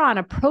if you are on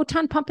a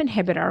proton pump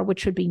inhibitor,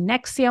 which would be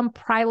Nexium,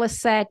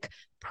 Prilosec,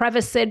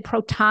 Prevacid,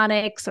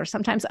 Protonix, or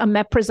sometimes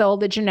omeprazole,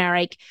 the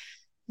generic,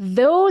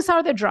 those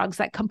are the drugs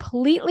that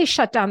completely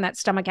shut down that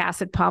stomach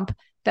acid pump,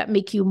 that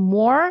make you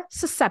more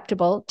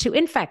susceptible to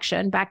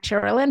infection,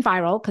 bacterial and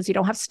viral, because you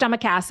don't have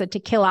stomach acid to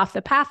kill off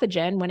the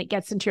pathogen when it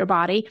gets into your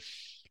body.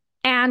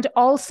 And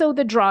also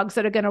the drugs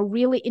that are going to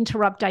really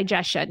interrupt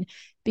digestion.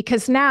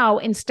 Because now,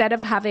 instead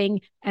of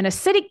having an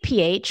acidic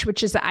pH,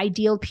 which is the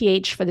ideal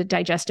pH for the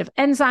digestive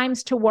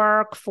enzymes to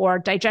work, for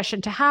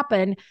digestion to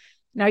happen,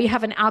 now you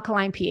have an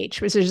alkaline pH,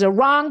 which is a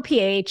wrong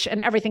pH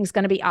and everything's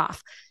going to be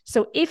off.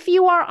 So if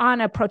you are on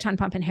a proton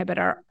pump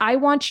inhibitor, I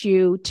want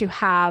you to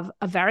have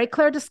a very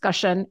clear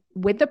discussion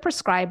with the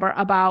prescriber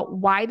about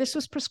why this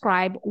was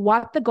prescribed,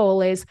 what the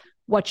goal is,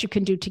 what you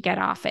can do to get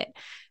off it.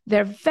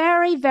 There are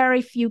very,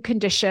 very few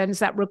conditions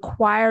that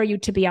require you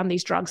to be on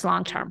these drugs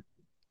long-term.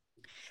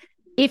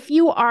 If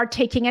you are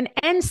taking an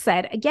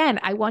NSAID, again,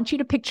 I want you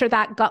to picture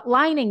that gut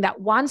lining,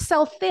 that one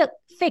cell thick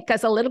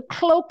as a little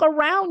cloak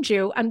around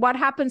you. And what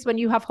happens when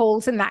you have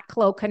holes in that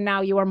cloak and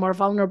now you are more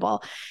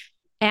vulnerable?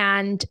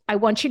 And I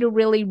want you to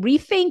really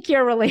rethink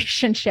your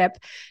relationship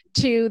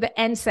to the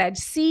NSAID.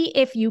 See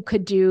if you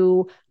could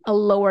do a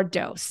lower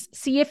dose.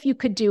 See if you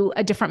could do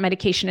a different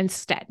medication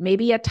instead,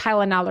 maybe a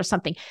Tylenol or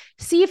something.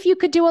 See if you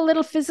could do a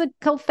little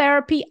physical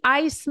therapy,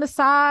 ice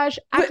massage,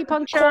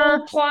 acupuncture,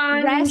 cold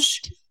plunge.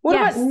 Rest. What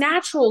about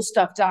natural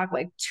stuff, Doc?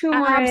 Like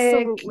turmeric,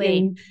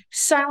 absolutely,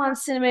 Ceylon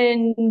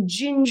cinnamon,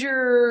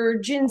 ginger,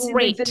 ginseng,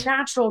 like the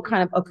natural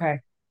kind of, okay.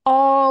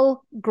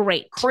 All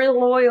great. Krill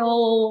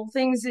oil,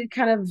 things that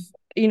kind of,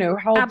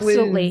 help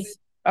absolutely. With.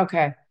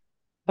 Okay.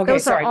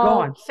 Those sorry, are all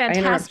go on.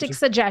 Fantastic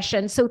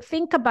suggestions. So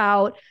think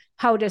about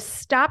how to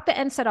stop the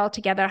NSAID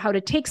altogether, how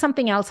to take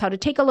something else, how to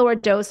take a lower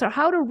dose, or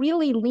how to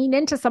really lean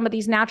into some of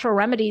these natural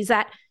remedies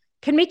that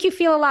can make you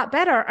feel a lot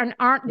better and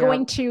aren't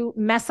going to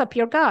mess up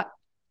your gut.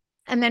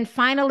 And then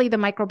finally, the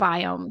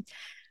microbiome.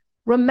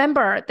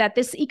 Remember that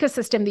this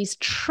ecosystem, these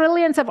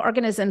trillions of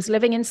organisms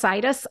living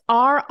inside us,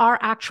 are our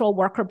actual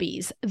worker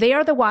bees. They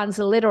are the ones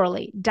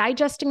literally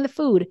digesting the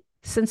food,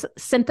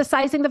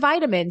 synthesizing the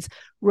vitamins,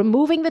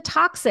 removing the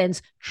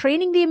toxins,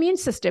 training the immune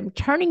system,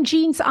 turning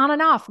genes on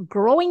and off,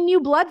 growing new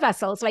blood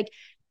vessels. Like,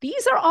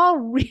 these are all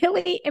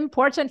really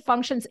important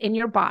functions in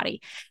your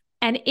body.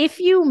 And if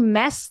you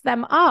mess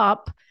them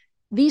up,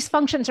 these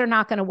functions are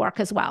not going to work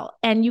as well.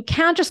 And you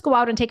can't just go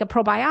out and take a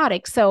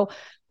probiotic. So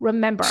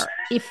remember,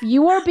 if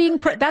you are being,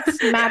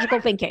 that's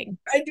magical thinking.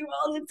 I do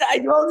all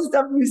the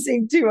stuff you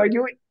say too. I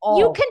do it all.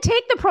 You can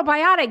take the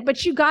probiotic,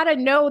 but you got to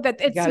know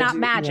that it's not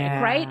magic,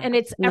 right? And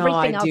it's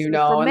everything else. I do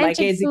know. And like,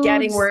 is it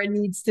getting where it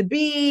needs to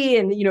be?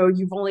 And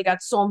you've only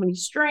got so many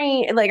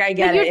strains. Like, I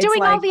get it. You're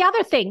doing all the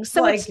other things.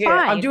 So it's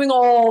fine. I'm doing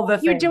all the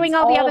things. You're doing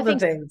all the other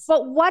things.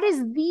 But what is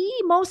the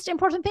most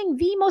important thing?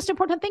 The most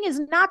important thing is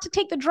not to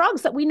take the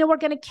drugs that we know are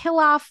going to kill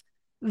off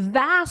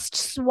vast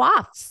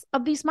swaths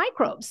of these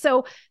microbes.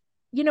 So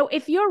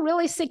if you're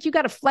really sick, you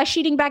got a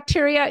flesh-eating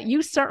bacteria,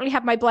 you certainly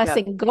have my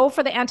blessing. Yep. Go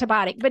for the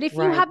antibiotic. But if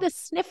you have the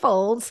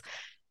sniffles,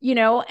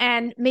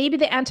 and maybe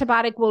the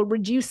antibiotic will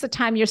reduce the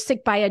time you're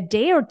sick by a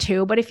day or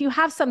two. But if you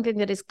have something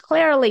that is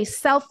clearly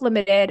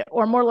self-limited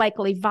or more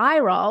likely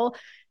viral,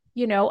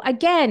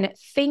 again,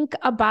 think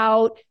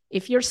about,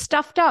 if you're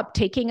stuffed up,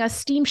 taking a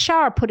steam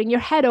shower, putting your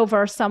head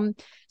over some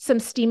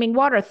steaming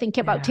water, think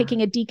about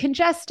taking a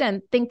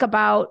decongestant, think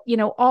about,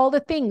 all the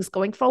things,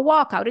 going for a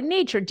walk out in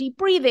nature, deep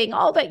breathing,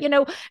 all that,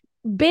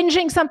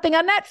 binging something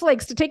on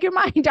Netflix to take your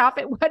mind off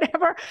it,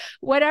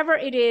 whatever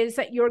it is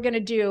that you're going to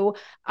do,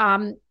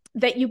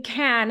 that you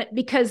can,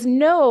 because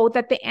know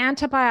that the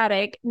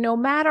antibiotic, no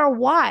matter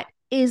what,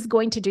 is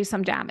going to do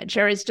some damage.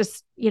 Or is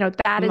just,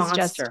 that is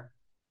just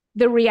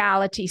the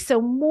reality.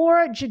 So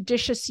more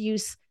judicious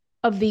use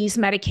of these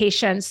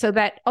medications so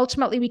that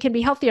ultimately we can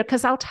be healthier.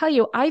 Because I'll tell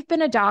you, I've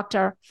been a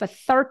doctor for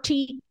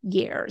 30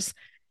 years.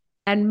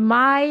 And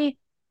my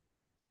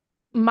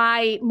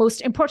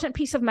most important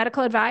piece of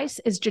medical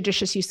advice is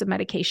judicious use of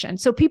medication.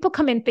 So people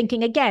come in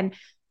thinking, again,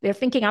 they're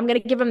thinking, I'm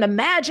going to give them the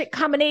magic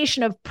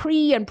combination of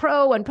pre and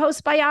pro and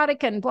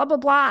postbiotic and blah, blah,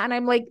 blah. And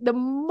I'm like, the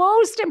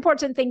most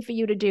important thing for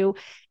you to do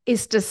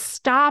is to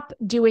stop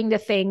doing the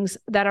things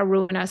that are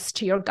ruinous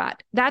to your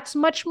gut. That's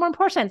much more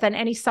important than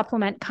any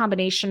supplement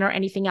combination or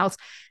anything else.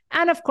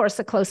 And of course,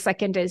 a close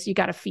second is you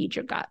got to feed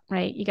your gut,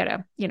 right? You got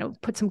to,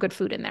 put some good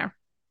food in there.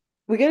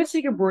 We got to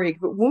take a break,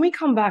 but when we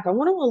come back, I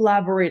want to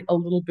elaborate a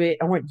little bit.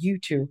 I want you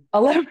to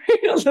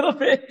elaborate a little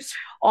bit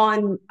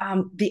on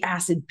the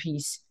acid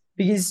piece,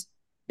 because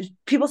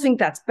people think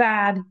that's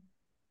bad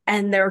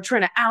and they're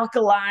trying to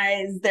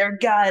alkalize their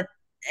gut.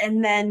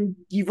 And then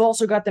you've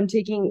also got them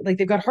taking, like,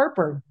 they've got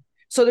heartburn.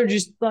 So they're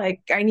just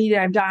like, I'm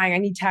dying. I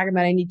need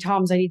Tagamet. I need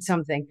Tums. I need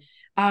something.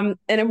 And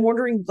I'm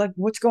wondering, like,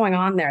 what's going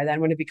on there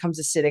then when it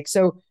becomes acidic.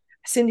 So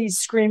Cindy's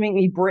screaming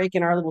me break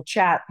in our little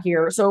chat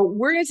here. So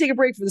we're going to take a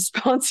break for the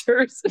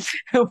sponsors.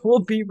 And we'll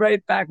be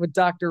right back with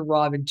Dr.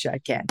 Robin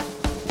Chutkan.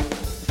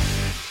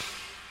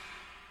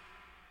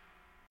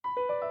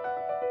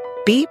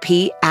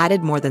 BP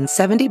added more than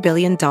 $70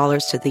 billion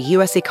to the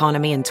U.S.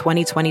 economy in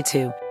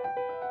 2022.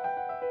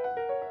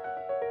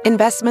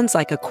 Investments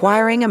like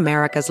acquiring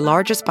America's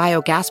largest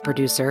biogas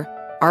producer,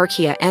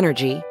 Archaea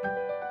Energy,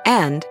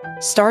 and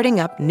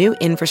starting up new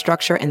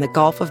infrastructure in the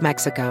Gulf of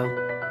Mexico.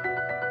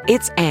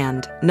 It's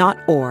and, not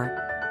or.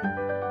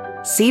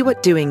 See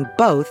what doing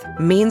both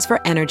means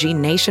for energy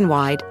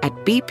nationwide at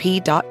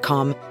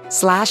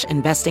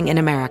bp.com/investing in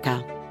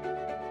America.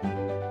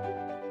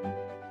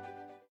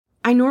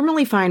 I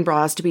normally find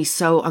bras to be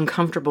so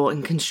uncomfortable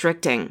and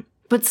constricting,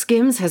 but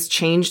Skims has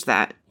changed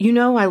that. You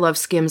know I love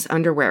Skims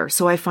underwear,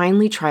 so I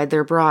finally tried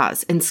their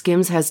bras, and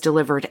Skims has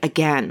delivered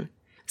again.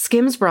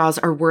 Skims bras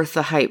are worth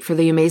the hype for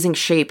the amazing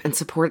shape and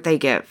support they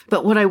give,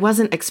 but what I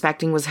wasn't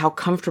expecting was how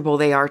comfortable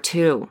they are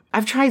too.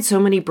 I've tried so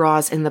many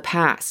bras in the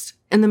past,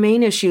 and the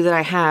main issue that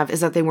I have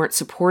is that they weren't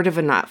supportive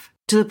enough,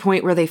 to the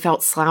point where they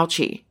felt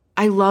slouchy.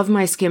 I love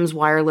my Skims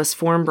wireless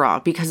form bra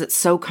because it's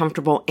so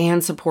comfortable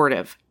and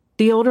supportive.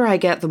 The older I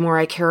get, the more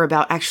I care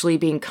about actually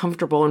being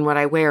comfortable in what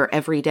I wear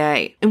every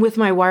day. And with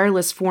my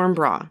wireless form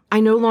bra, I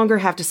no longer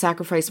have to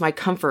sacrifice my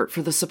comfort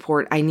for the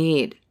support I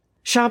need.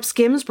 Shop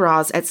Skims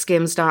bras at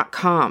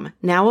skims.com,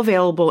 now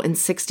available in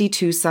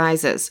 62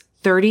 sizes,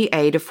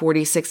 30A to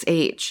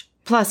 46H.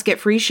 Plus, get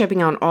free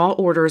shipping on all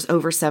orders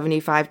over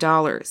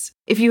 $75.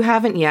 If you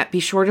haven't yet, be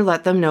sure to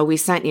let them know we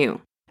sent you.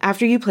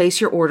 After you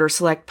place your order,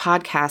 select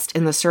podcast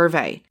in the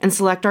survey and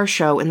select our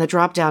show in the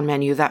drop-down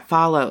menu that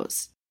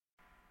follows.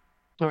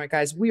 All right,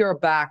 guys, we are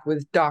back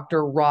with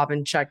Dr.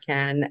 Robin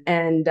Chutkan,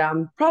 and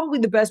probably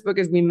the best book,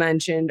 as we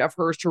mentioned, of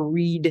hers to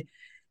read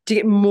to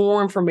get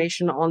more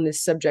information on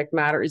this subject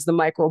matter is The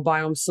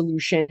Microbiome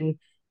Solution.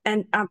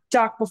 And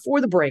Doc,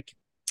 before the break,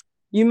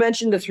 you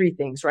mentioned the three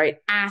things, right?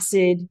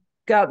 Acid,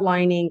 gut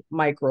lining,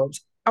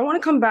 microbes. I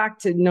want to come back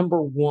to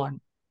number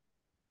one.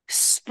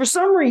 For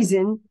some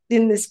reason,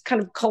 in this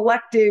kind of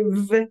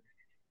collective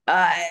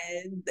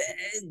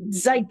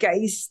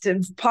zeitgeist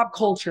of pop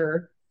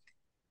culture,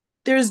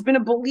 there's been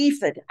a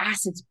belief that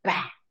acid's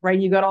bad, right?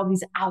 You got all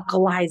these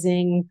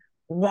alkalizing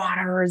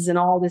waters and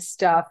all this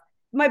stuff.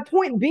 My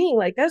point being,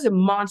 like, that's a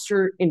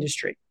monster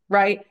industry,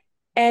 right?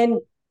 And,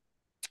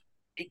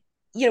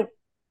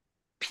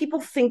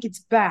 people think it's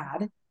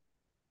bad.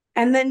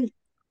 And then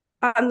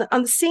on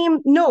the same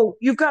note,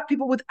 you've got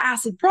people with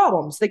acid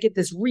problems. They get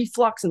this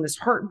reflux and this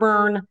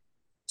heartburn.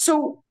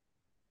 So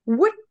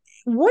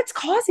what's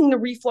causing the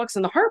reflux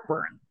and the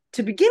heartburn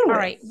to begin with? All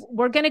right,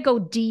 we're going to go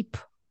deep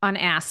on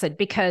acid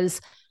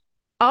because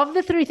of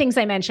the three things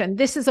I mentioned,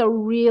 this is a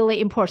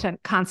really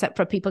important concept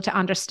for people to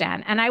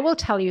understand. And I will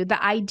tell you,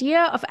 the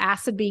idea of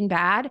acid being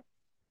bad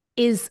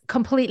is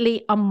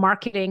completely a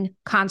marketing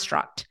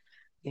construct.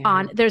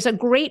 Yeah. There's a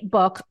great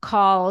book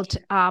called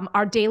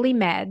Our Daily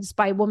Meds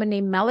by a woman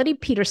named Melody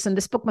Peterson.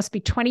 This book must be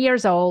 20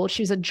 years old.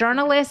 She's a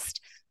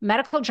journalist,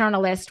 medical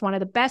journalist, one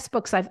of the best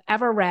books I've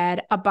ever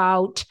read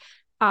about,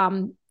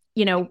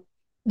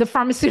 the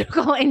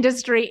pharmaceutical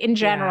industry in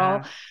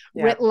general,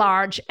 writ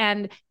large,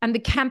 and the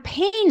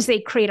campaigns they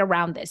create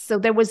around this. So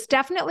there was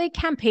definitely a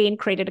campaign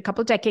created a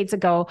couple of decades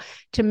ago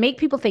to make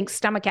people think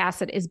stomach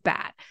acid is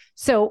bad.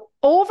 So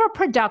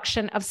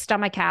overproduction of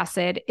stomach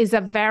acid is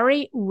a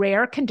very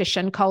rare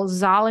condition called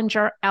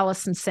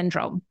Zollinger-Ellison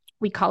syndrome.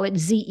 We call it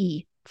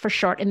ZE for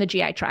short in the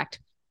GI tract.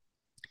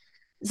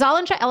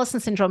 Zollinger-Ellison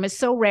syndrome is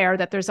so rare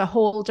that there's a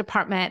whole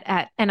department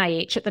at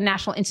NIH, at the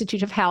National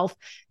Institute of Health,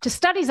 to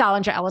study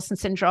Zollinger-Ellison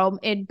syndrome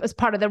as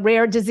part of the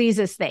rare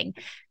diseases thing.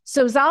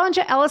 So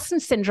Zollinger-Ellison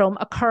syndrome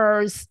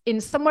occurs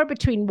in somewhere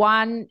between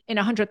 1 in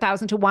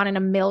 100,000 to 1 in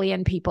 1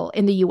 million people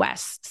in the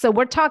US. So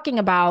we're talking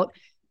about,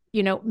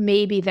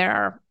 maybe there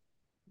are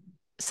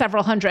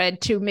several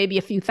hundred to maybe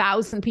a few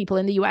thousand people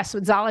in the US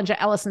with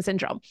Zollinger-Ellison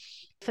syndrome.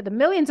 For the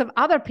millions of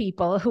other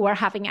people who are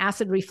having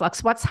acid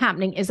reflux, what's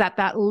happening is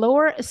that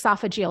lower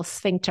esophageal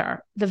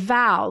sphincter, the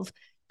valve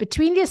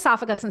between the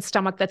esophagus and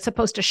stomach that's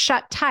supposed to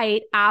shut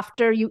tight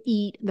after you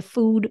eat, the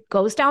food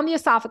goes down the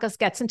esophagus,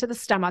 gets into the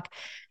stomach,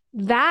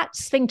 that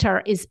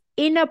sphincter is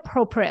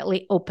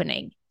inappropriately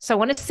opening. So I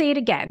want to say it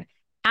again.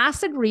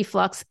 Acid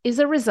reflux is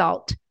a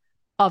result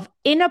of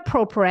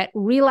inappropriate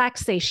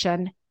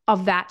relaxation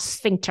of that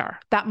sphincter,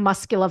 that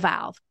muscular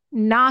valve,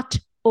 not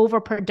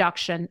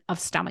overproduction of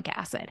stomach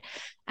acid.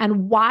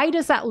 And why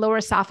does that lower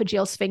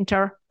esophageal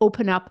sphincter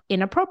open up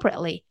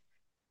inappropriately?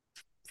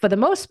 For the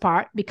most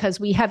part, because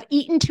we have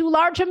eaten too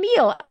large a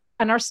meal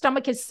and our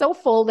stomach is so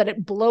full that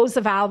it blows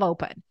the valve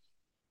open.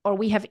 Or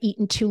we have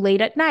eaten too late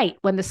at night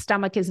when the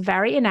stomach is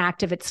very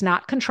inactive, it's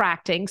not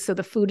contracting, so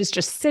the food is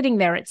just sitting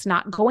there, it's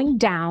not going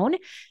down,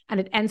 and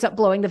it ends up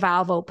blowing the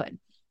valve open.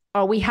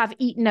 Or we have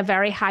eaten a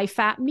very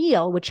high-fat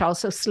meal, which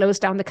also slows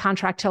down the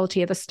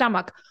contractility of the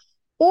stomach.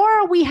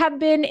 Or we have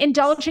been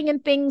indulging in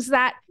things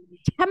that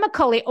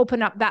chemically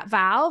open up that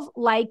valve,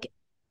 like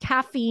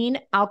caffeine,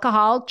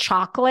 alcohol,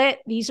 chocolate.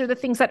 These are the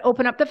things that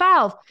open up the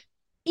valve.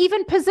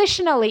 Even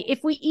positionally,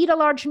 if we eat a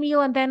large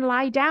meal and then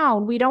lie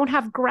down, we don't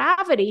have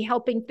gravity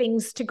helping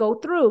things to go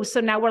through.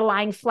 So now we're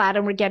lying flat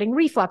and we're getting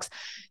reflux.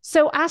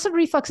 So acid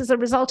reflux is a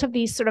result of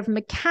these sort of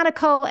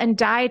mechanical and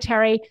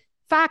dietary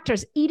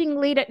factors. Eating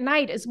late at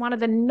night is one of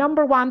the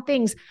number one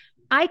things.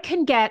 I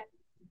can get,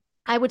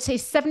 I would say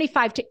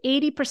 75 to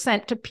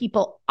 80% of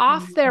people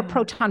off their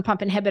proton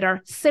pump inhibitor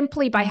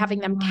simply by having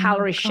them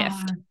calorie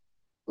shift.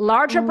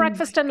 Larger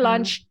breakfast and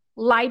lunch,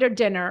 lighter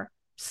dinner.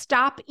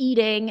 Stop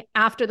eating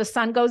after the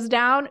sun goes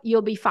down,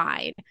 you'll be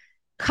fine.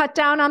 Cut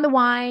down on the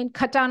wine,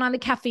 cut down on the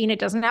caffeine. It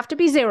doesn't have to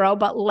be zero,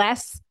 but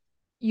less,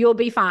 you'll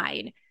be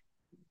fine.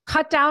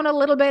 Cut down a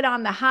little bit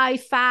on the high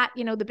fat,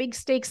 the big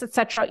steaks,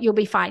 etc. You'll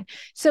be fine.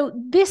 So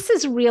this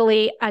is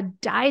really a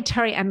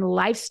dietary and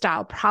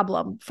lifestyle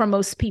problem for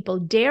most people.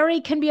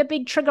 Dairy can be a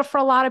big trigger for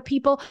a lot of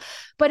people,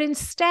 but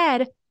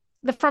instead,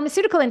 the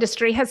pharmaceutical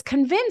industry has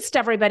convinced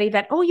everybody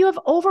that, you have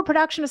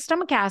overproduction of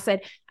stomach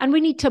acid and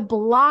we need to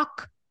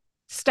block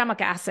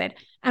stomach acid.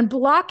 And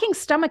blocking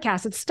stomach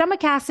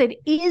acid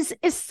is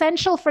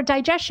essential for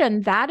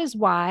digestion. That is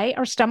why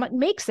our stomach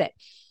makes it.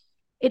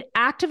 It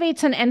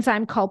activates an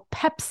enzyme called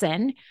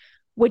pepsin,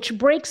 which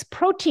breaks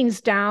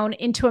proteins down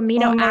into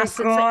amino acids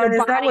that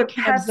your body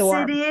can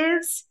absorb.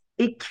 Is?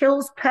 It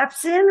kills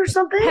pepsin or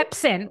something?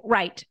 Pepsin,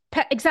 right.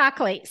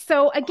 Exactly.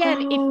 So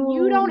again, if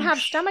you don't have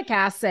stomach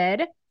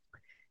acid,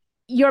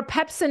 your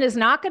pepsin is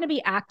not going to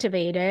be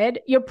activated.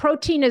 Your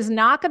protein is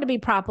not going to be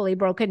properly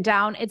broken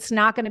down. It's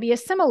not going to be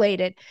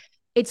assimilated.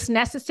 It's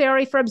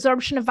necessary for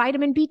absorption of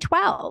vitamin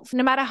B12.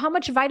 No matter how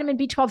much vitamin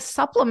B12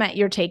 supplement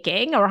you're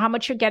taking or how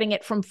much you're getting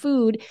it from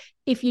food,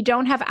 if you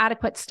don't have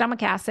adequate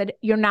stomach acid,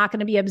 you're not going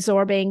to be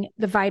absorbing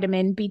the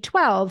vitamin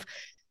B12.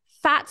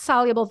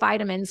 Fat-soluble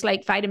vitamins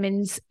like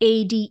vitamins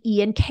A, D,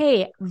 E, and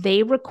K,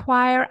 they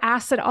require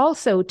acid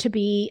also to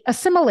be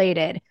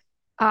assimilated.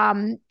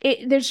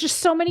 There's just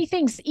so many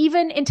things,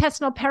 even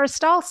intestinal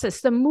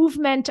peristalsis, the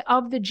movement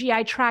of the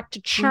GI tract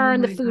to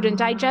churn the food and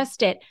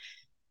digest it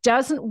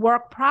doesn't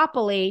work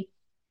properly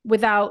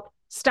without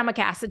stomach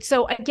acid.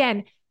 So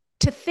again,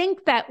 to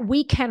think that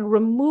we can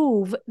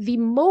remove the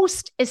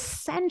most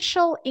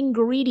essential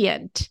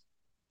ingredient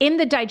in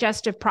the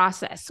digestive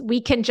process,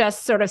 we can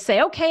just sort of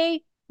say,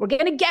 okay, we're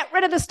going to get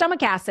rid of the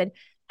stomach acid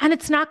and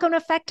it's not going to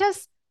affect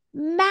us.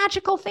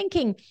 Magical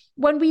thinking.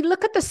 When we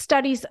look at the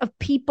studies of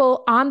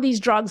people on these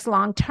drugs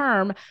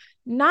long-term,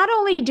 not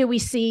only do we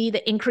see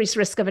the increased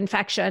risk of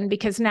infection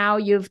because now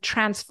you've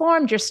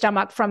transformed your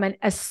stomach from an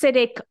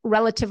acidic,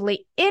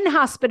 relatively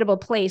inhospitable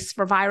place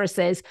for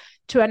viruses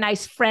to a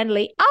nice,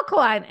 friendly,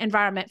 alkaline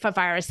environment for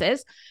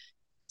viruses.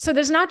 So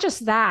there's not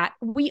just that.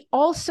 We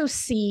also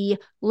see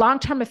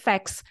long-term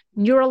effects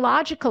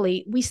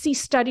neurologically. We see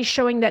studies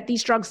showing that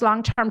these drugs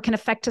long-term can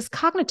affect us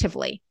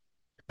cognitively,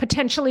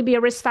 potentially be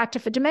a risk factor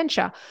for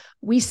dementia.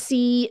 We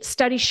see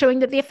studies showing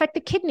that they affect the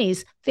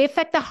kidneys, they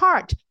affect the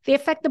heart, they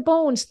affect the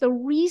bones. The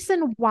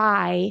reason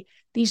why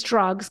these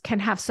drugs can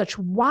have such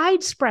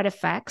widespread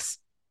effects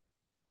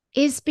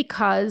is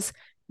because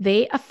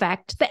they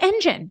affect the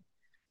engine,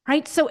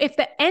 right? So if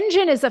the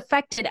engine is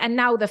affected and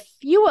now the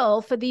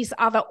fuel for these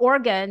other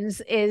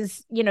organs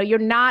is, you're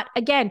not,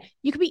 again,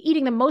 you could be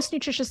eating the most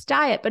nutritious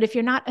diet, but if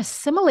you're not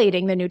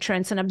assimilating the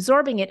nutrients and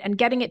absorbing it and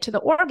getting it to the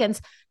organs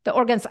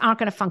aren't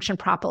going to function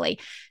properly.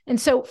 And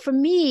so for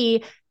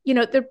me,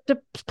 there's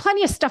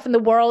plenty of stuff in the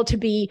world to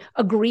be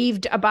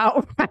aggrieved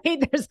about, right?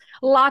 There's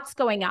lots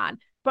going on.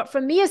 But for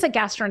me as a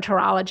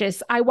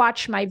gastroenterologist, I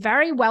watch my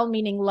very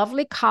well-meaning,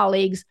 lovely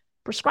colleagues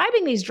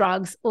prescribing these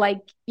drugs like,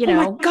 oh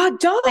my God,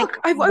 doc, like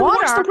I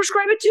watched them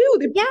prescribe it too.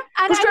 They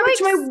prescribe it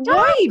to my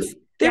wife.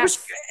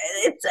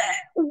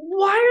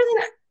 Why are they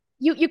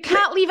not? You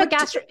can't leave a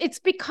gastro. It's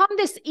become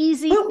this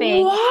easy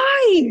thing.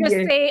 Why?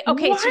 Just say,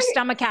 okay, it's your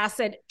stomach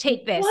acid.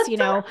 Take this,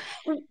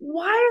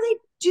 Why are they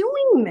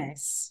doing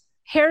this?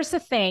 Here's the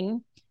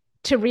thing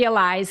to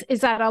realize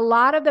is that a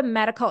lot of the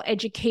medical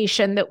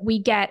education that we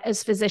get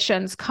as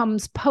physicians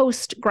comes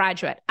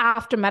postgraduate,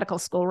 after medical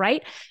school,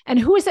 right? And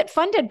who is it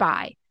funded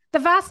by? The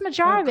vast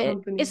majority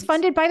of it is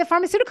funded by the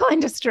pharmaceutical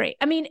industry.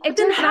 I mean, it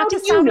does not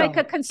just sound like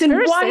a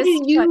conspiracy. Then why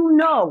do you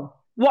know?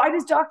 Why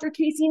does Dr.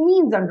 Casey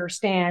Means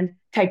understand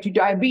type 2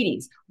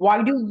 diabetes?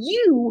 Why do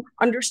you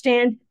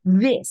understand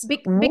this?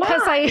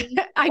 Because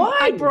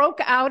I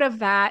broke out of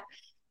that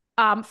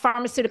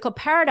pharmaceutical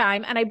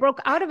paradigm, and I broke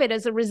out of it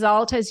as a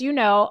result, as you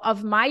know,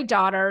 of my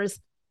daughter's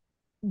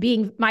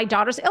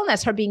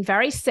illness, her being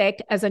very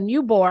sick as a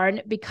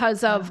newborn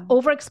because of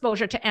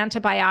overexposure to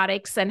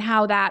antibiotics and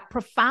how that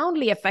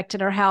profoundly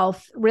affected her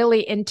health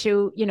really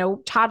into,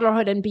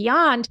 toddlerhood and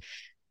beyond.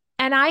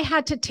 And I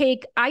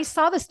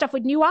saw this stuff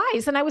with new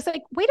eyes. And I was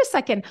like, wait a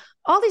second,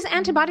 all these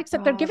antibiotics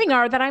that they're giving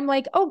her that I'm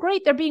like, oh,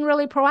 great, they're being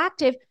really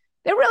proactive.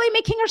 They're really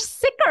making her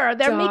sicker.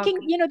 They're Doc.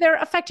 making, they're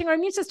affecting our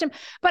immune system.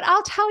 But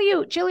I'll tell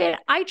you, Jillian,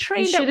 I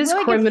trained This at shit is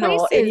really criminal.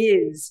 good places. It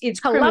is. It's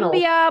criminal.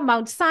 Columbia,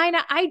 Mount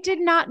Sinai. I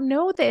did not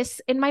know this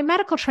in my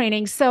medical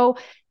training. So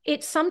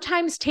it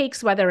sometimes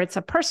takes, whether it's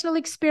a personal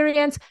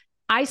experience,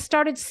 I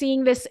started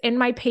seeing this in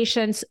my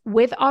patients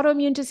with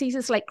autoimmune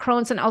diseases like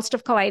Crohn's and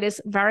ulcerative colitis.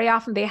 Very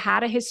often they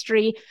had a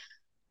history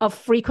of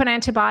frequent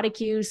antibiotic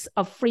use,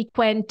 of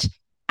frequent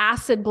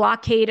acid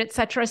blockade, et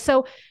cetera.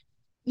 So,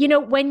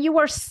 when you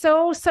are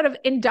so sort of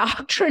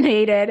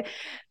indoctrinated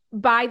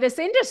by this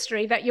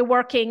industry that you're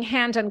working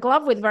hand in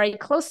glove with, very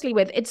closely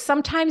with, it's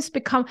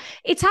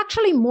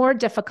actually more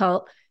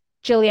difficult,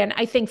 Jillian,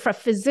 I think, for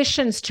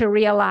physicians to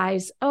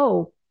realize,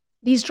 oh,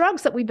 these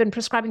drugs that we've been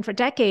prescribing for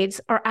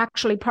decades are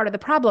actually part of the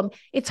problem.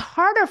 It's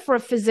harder for a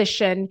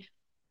physician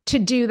to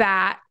do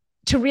that,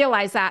 to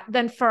realize that,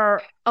 than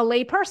for a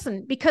lay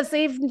person, because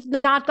they've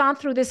not gone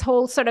through this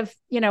whole sort of,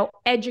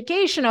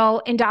 educational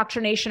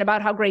indoctrination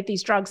about how great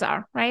these drugs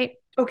are, right?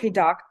 Okay,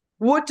 Doc,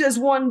 what does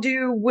one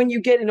do when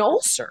you get an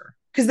ulcer?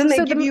 Because then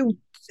they give you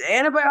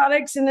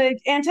antibiotics and the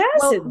antacids.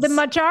 Well, the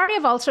majority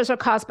of ulcers are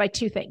caused by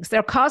two things.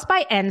 They're caused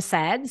by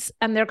NSAIDs,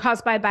 and they're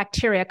caused by a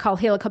bacteria called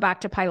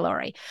Helicobacter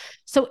pylori.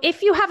 So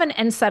if you have an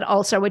NSAID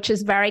ulcer, which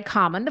is very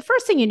common, the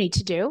first thing you need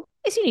to do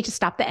is you need to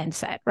stop the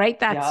NSAID, right?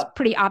 That's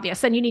pretty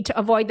obvious. And you need to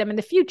avoid them in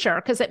the future,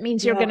 because it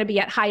means you're going to be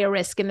at higher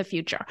risk in the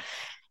future.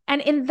 And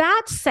in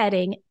that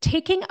setting,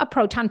 taking a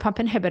proton pump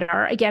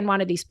inhibitor, again,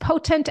 one of these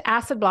potent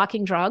acid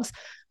blocking drugs,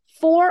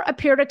 for a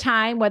period of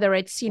time, whether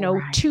it's,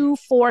 2,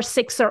 4,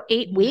 6, or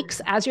 8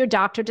 weeks, as your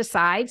doctor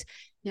decides,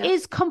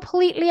 is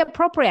completely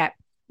appropriate.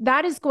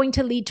 That is going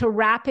to lead to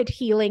rapid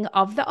healing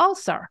of the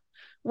ulcer.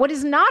 What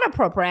is not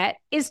appropriate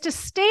is to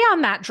stay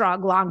on that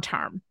drug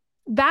long-term.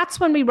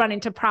 That's when we run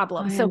into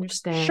problems. So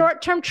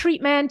short-term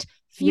treatment,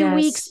 few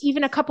weeks,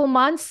 even a couple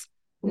months,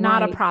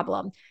 not a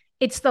problem.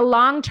 It's the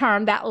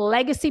long-term, that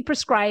legacy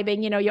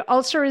prescribing, your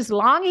ulcer is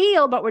long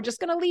healed, but we're just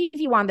going to leave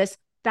you on this.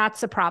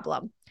 That's a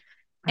problem.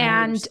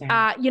 And,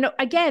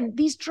 again,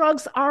 these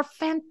drugs are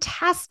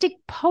fantastic,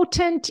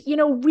 potent,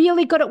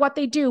 really good at what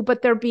they do,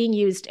 but they're being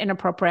used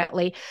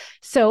inappropriately.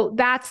 So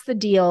that's the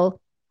deal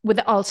with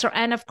the ulcer.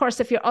 And of course,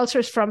 if your ulcer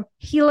is from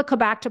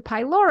Helicobacter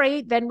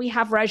pylori, then we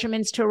have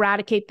regimens to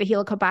eradicate the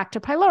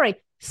Helicobacter pylori.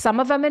 Some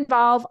of them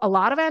involve a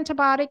lot of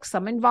antibiotics,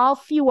 some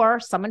involve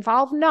fewer, some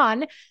involve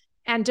none.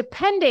 And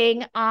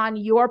depending on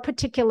your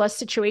particular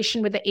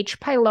situation with the H.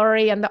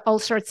 pylori and the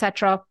ulcer, et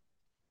cetera,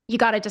 you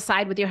got to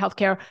decide with your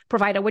healthcare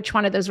provider which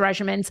one of those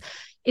regimens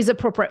is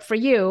appropriate for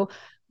you.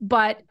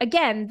 But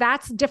again,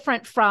 that's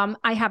different from,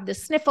 I have the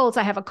sniffles,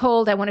 I have a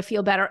cold, I want to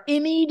feel better.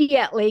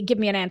 Immediately give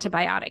me an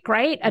antibiotic,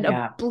 right? And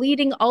a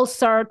bleeding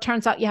ulcer,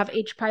 turns out you have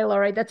H.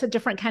 pylori. That's a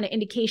different kind of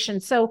indication.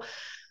 So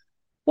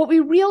what we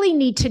really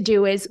need to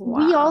do is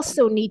we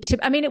also need to,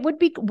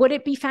 would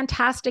it be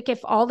fantastic if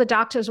all the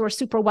doctors were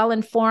super well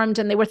informed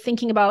and they were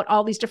thinking about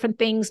all these different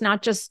things,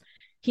 not just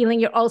healing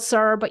your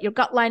ulcer, but your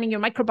gut lining, your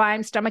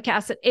microbiome, stomach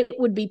acid? It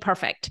would be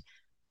perfect.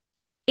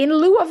 In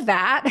lieu of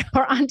that,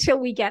 or until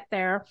we get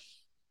there,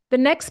 the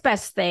next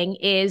best thing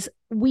is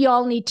we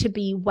all need to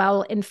be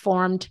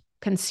well-informed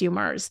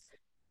consumers.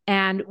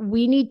 And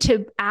we need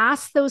to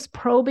ask those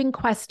probing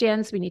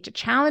questions. We need to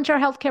challenge our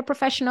healthcare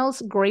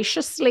professionals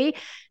graciously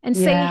and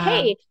say,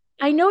 hey,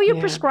 I know you're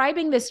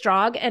prescribing this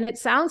drug and it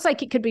sounds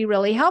like it could be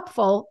really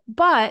helpful,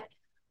 but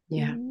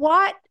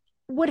what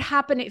would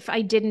happen if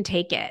I didn't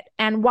take it?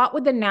 And what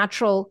would the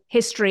natural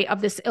history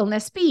of this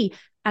illness be?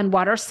 And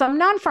what are some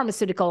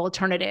non-pharmaceutical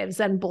alternatives?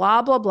 And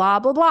blah, blah, blah,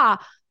 blah, blah,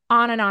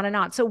 on and on and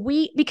on. So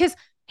because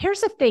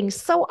here's the thing,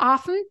 so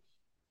often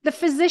the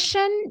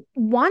physician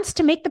wants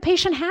to make the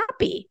patient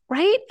happy,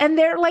 right? And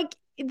they're like,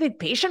 the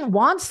patient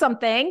wants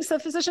something. So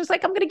the physician's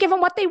like, I'm going to give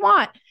them what they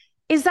want.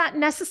 Is that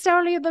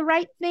necessarily the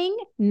right thing?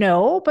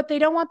 No, but they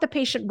don't want the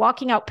patient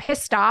walking out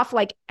pissed off.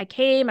 Like, I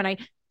came and I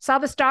saw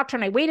this doctor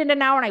and I waited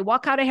an hour and I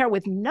walk out of here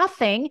with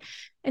nothing.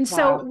 And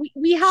so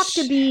we have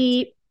to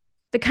be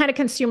the kind of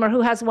consumer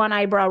who has one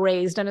eyebrow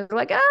raised and is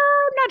like, oh,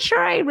 I'm not sure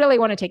I really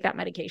want to take that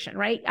medication,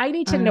 right? I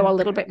need to know a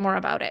little bit more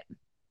about it.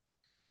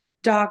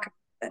 Doc,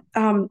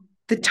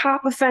 the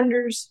top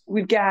offenders,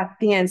 we've got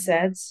the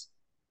NSAIDs,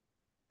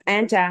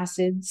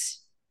 antacids.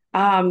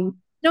 Not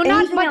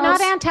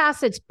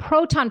antacids,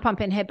 proton pump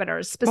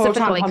inhibitors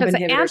specifically, because the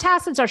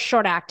antacids are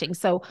short acting.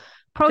 So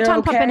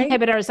proton pump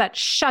inhibitors that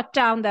shut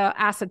down the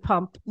acid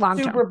pump long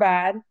term. Super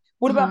bad.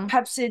 What about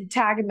Pepcid,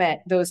 Tagamet,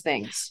 those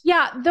things?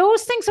 Yeah,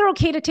 those things are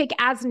okay to take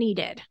as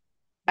needed.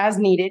 As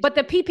needed. But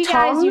the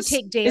PPIs you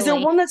take daily. Is there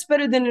one that's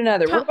better than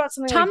another? What about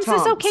something like Tums?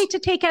 Tums is okay to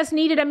take as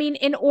needed. I mean,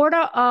 in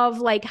order of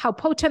like how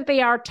potent they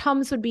are,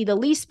 Tums would be the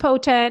least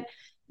potent,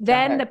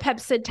 then the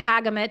Pepcid,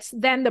 Tagamets,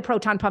 then the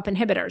proton pump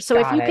inhibitors. So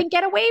if you can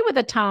get away with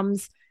a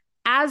Tums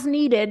as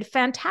needed,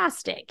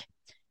 fantastic.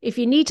 If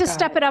you need to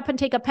step it up and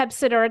take a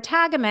Pepcid or a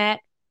Tagamet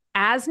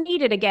as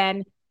needed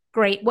again,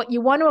 great. What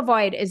you want to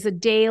avoid is a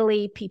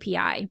daily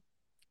PPI.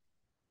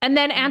 And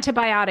then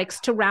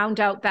antibiotics to round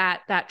out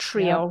that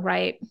trio,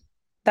 right?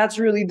 Those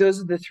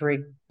are the three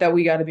that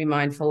we got to be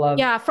mindful of.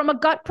 Yeah, from a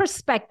gut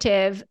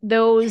perspective,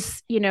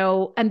 those,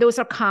 and those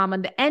are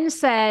common. The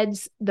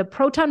NSAIDs, the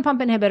proton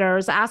pump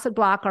inhibitors, acid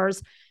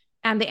blockers,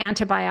 and the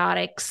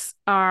antibiotics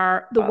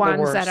are the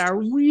ones that are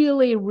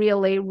really,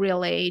 really,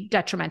 really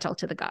detrimental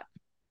to the gut.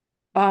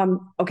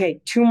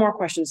 Okay, two more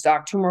questions,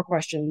 Doc. Two more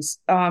questions.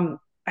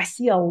 I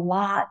see a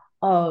lot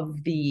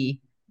of the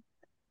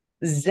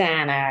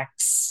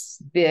Xanax,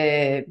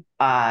 the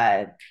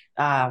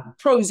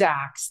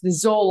Prozacs, the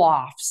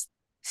Zolofts.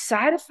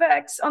 Side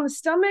effects on the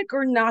stomach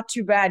are not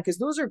too bad because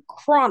those are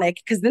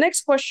chronic. Because the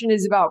next question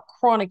is about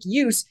chronic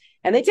use,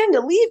 and they tend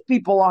to leave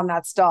people on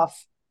that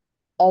stuff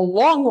a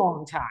long,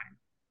 long time.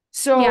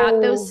 So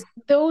yeah,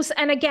 those,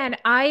 and again,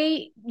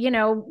 I,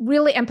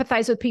 really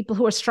empathize with people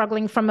who are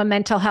struggling from a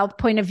mental health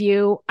point of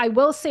view. I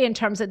will say in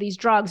terms of these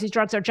drugs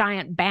are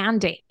giant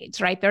band-aids,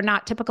 right? They're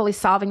not typically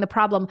solving the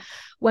problem.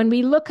 When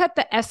we look at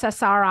the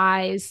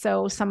SSRIs,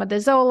 so some of the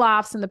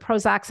Zolofts and the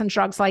Prozacs and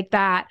drugs like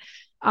that,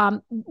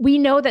 we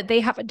know that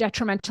they have a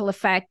detrimental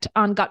effect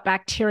on gut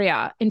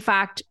bacteria. In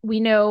fact, we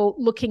know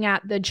looking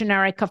at the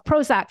generic of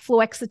Prozac,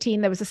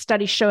 fluoxetine, there was a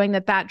study showing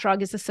that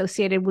drug is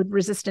associated with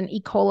resistant E.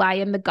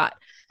 coli in the gut.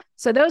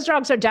 So those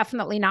drugs are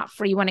definitely not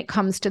free when it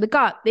comes to the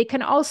gut. They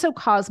can also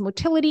cause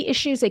motility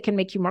issues. They can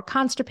make you more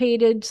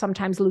constipated,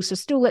 sometimes looser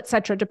stool, et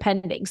cetera,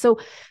 depending. So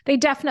they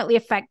definitely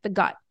affect the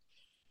gut.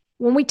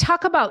 When we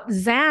talk about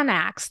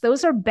Xanax,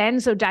 those are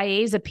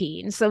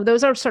benzodiazepines. So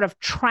those are sort of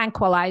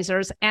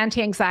tranquilizers,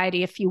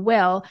 anti-anxiety, if you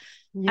will.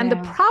 Yeah. And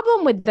the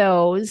problem with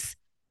those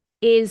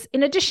is,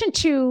 in addition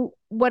to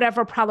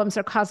whatever problems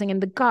they're causing in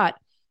the gut,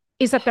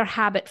 is that they're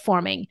habit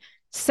forming.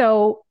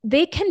 So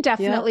they can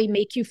definitely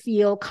make you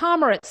feel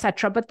calmer, et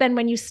cetera. But then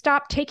when you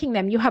stop taking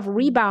them, you have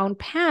rebound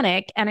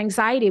panic and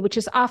anxiety, which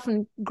is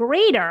often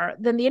greater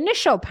than the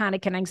initial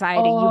panic and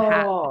anxiety you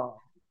had.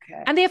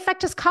 Okay. And they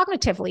affect us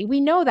cognitively.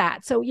 We know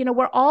that. So,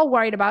 we're all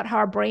worried about how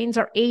our brains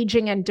are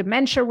aging and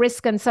dementia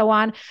risk and so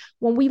on.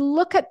 When we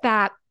look at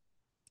that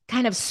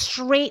kind of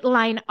straight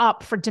line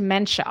up for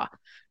dementia,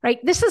 right?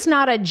 This is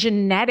not a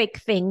genetic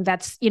thing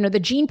that's, the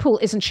gene pool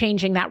isn't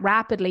changing that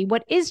rapidly.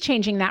 What is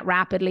changing that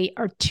rapidly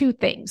are two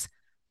things: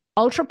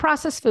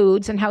 ultra-processed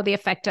foods and how they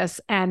affect us,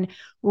 and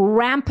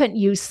rampant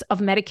use of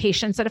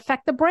medications that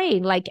affect the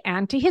brain, like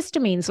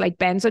antihistamines, like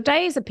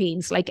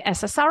benzodiazepines, like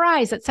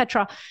SSRIs, et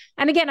cetera.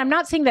 And again, I'm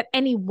not saying that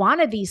any one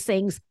of these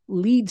things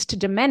leads to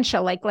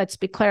dementia. Like, let's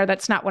be clear,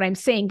 that's not what I'm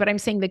saying, but I'm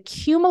saying the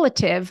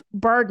cumulative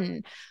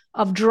burden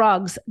of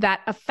drugs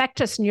that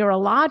affect us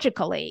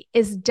neurologically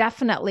is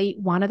definitely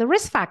one of the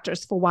risk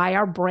factors for why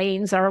our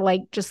brains are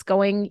like just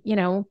going,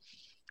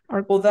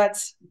 Well, that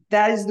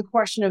is the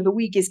question of the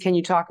week, is can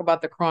you talk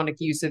about the chronic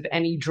use of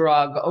any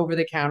drug over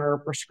the counter or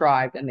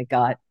prescribed in the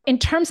gut? In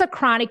terms of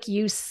chronic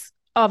use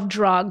of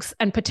drugs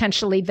and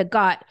potentially the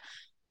gut,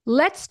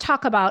 let's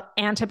talk about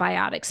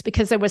antibiotics,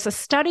 because there was a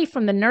study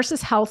from the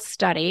Nurses' Health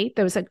Study.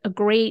 There was a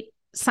great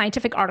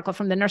scientific article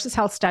from the Nurses'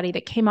 Health Study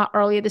that came out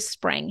earlier this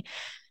spring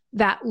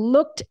that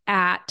looked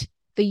at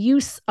the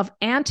use of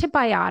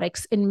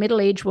antibiotics in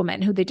middle-aged women,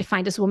 who they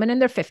defined as women in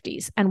their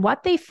 50s. And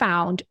what they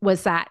found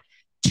was that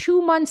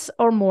 2 months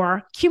or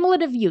more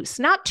cumulative use,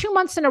 not 2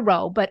 months in a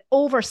row, but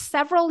over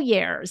several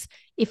years,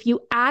 if you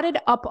added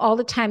up all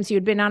the times you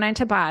had been on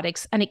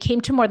antibiotics and it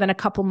came to more than a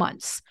couple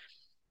months,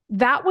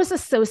 that was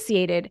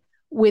associated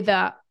with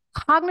a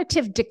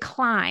cognitive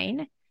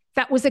decline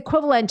that was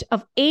equivalent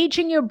of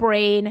aging your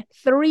brain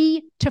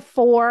 3 to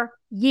 4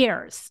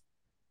 years.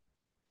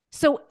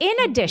 So in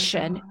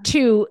addition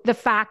to the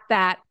fact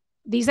that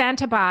these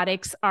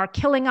antibiotics are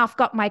killing off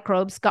gut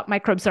microbes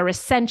are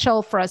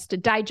essential for us to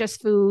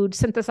digest food,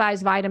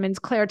 synthesize vitamins,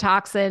 clear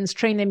toxins,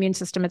 train the immune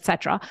system, et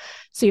cetera.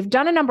 So you've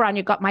done a number on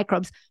your gut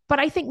microbes. But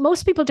I think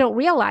most people don't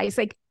realize,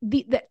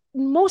 that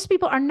most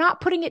people are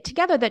not putting it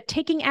together, that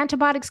taking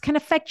antibiotics can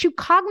affect you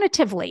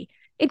cognitively.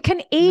 It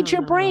can age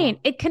your brain.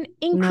 It can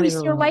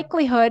increase your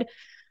likelihood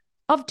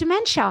of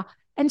dementia.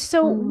 And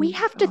so we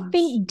have to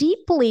think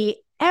deeply.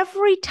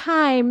 Every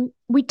time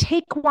we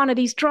take one of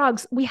these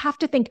drugs, we have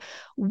to think,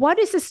 what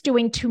is this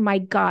doing to my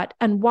gut?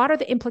 And what are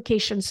the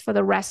implications for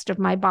the rest of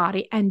my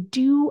body? And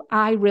do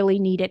I really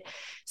need it?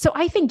 So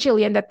I think,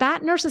 Jillian,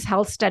 that Nurses'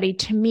 Health Study,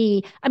 to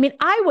me,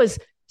 I was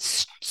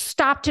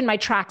stopped in my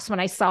tracks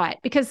when I saw it,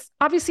 because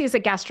obviously as a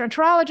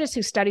gastroenterologist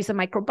who studies the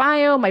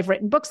microbiome, I've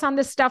written books on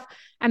this stuff.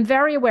 I'm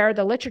very aware of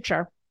the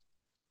literature,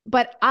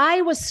 but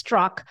I was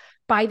struck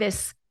by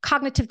this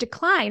cognitive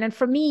decline. And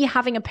for me,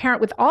 having a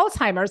parent with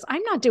Alzheimer's,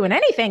 I'm not doing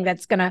anything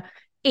that's going to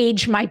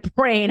age my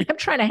brain. I'm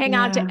trying to hang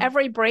on to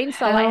every brain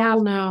cell I have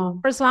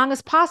for as long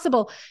as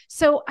possible.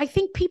 So I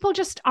think people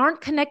just aren't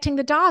connecting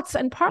the dots.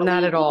 And partly,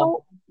 not at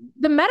all.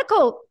 The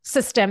medical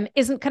system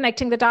isn't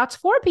connecting the dots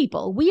for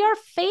people. We are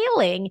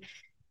failing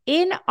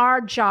in our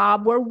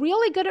job. We're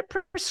really good at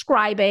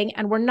prescribing,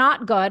 and we're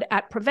not good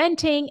at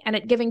preventing and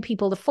at giving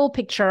people the full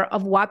picture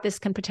of what this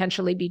can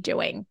potentially be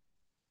doing.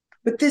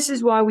 But this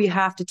is why we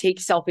have to take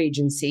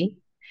self-agency.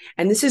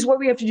 And this is why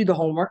we have to do the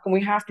homework, and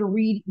we have to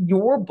read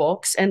your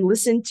books and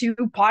listen to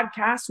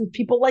podcasts with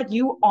people like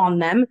you on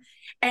them,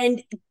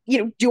 and,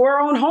 do our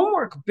own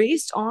homework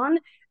based on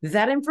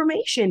that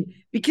information,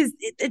 because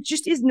it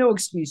just is no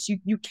excuse.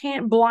 You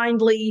can't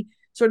blindly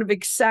sort of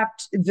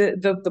accept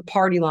the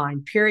party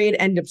line, period,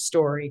 end of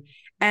story.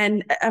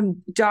 And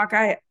Doc,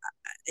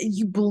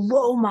 you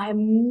blow my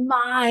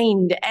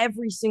mind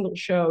every single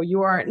show.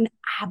 You are an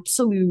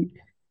absolute,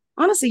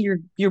 honestly,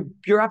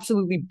 you're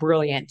absolutely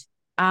brilliant.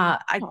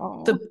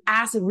 The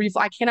acid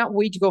reflux, I cannot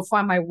wait to go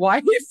find my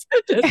wife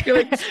and just be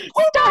like,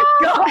 oh my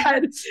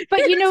God. But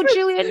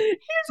Julian,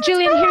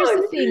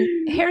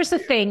 here's the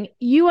thing.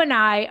 You and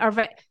I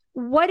are,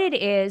 what it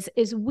is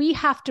we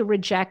have to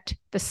reject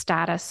the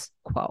status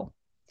quo.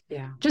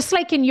 Yeah. Just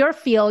like in your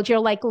field, you're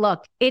like,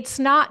 look, it's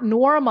not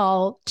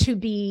normal to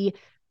be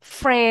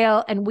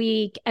frail and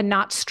weak and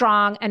not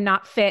strong and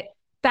not fit.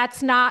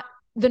 That's not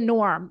the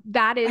norm.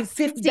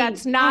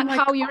 That's not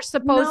how you're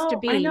supposed to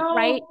be,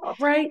 right?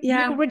 Right.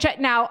 Yeah. You reject.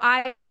 Now,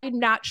 I'm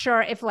not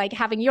sure if like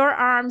having your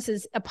arms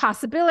is a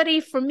possibility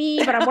for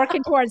me, but I'm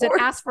working towards it,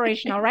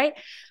 aspirational, right?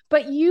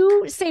 But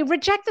you say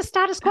reject the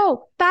status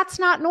quo. That's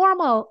not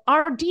normal.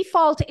 Our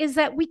default is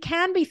that we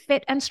can be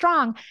fit and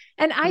strong.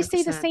 And I 100%.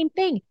 Say the same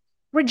thing.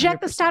 Reject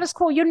 100%. The status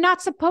quo. You're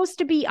not supposed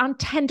to be on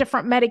 10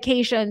 different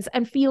medications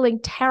and feeling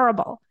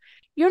terrible.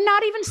 You're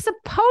not even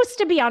supposed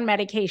to be on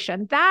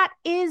medication. That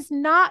is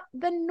not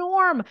the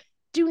norm.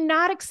 Do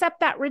not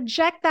accept that.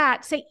 Reject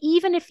that. Say,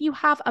 even if you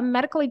have a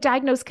medically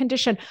diagnosed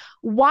condition,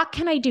 what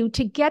can I do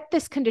to get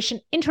this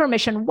condition into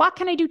remission? What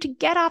can I do to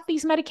get off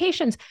these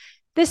medications?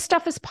 This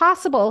stuff is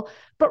possible.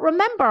 But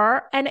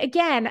remember, and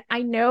again,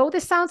 I know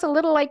this sounds a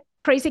little like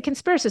crazy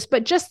conspiracist,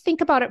 but just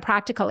think about it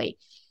practically.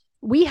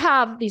 We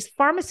have these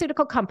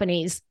pharmaceutical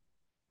companies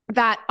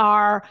that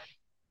are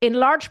in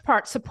large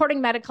part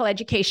supporting medical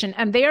education,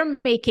 and they are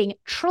making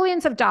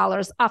trillions of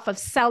dollars off of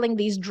selling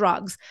these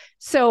drugs.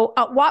 So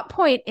at what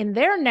point in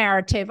their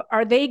narrative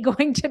are they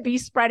going to be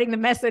spreading the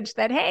message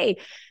that, hey,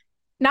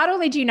 not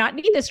only do you not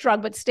need this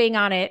drug, but staying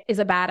on it is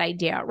a bad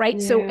idea, right?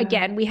 Yeah. So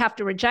again, we have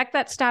to reject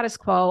that status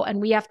quo, and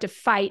we have to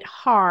fight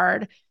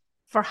hard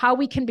for how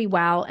we can be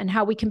well and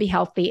how we can be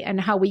healthy and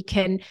how we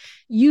can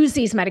use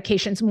these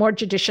medications more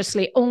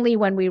judiciously only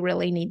when we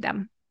really need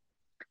them.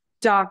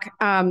 Doc,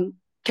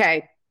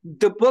 okay.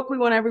 The book we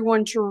want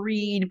everyone to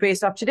read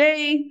based off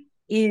today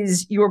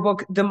is your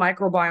book, The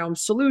Microbiome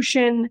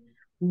Solution.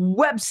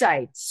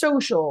 Website,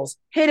 socials,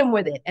 hit them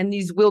with it. And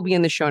these will be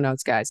in the show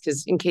notes, guys,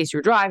 because in case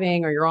you're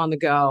driving or you're on the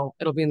go,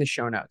 it'll be in the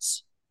show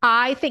notes.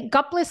 I think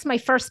Gut Bliss, my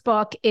first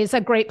book, is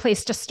a great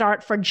place to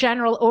start for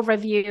general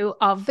overview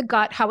of the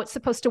gut, how it's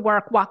supposed to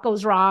work, what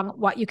goes wrong,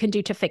 what you can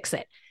do to fix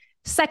it.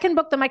 Second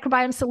book, The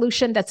Microbiome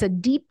Solution, that's a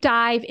deep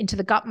dive into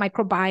the gut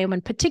microbiome,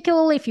 and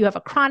particularly if you have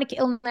a chronic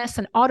illness,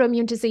 an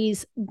autoimmune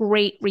disease,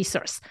 great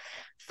resource.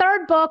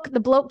 Third book,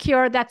 The Bloat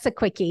Cure, that's a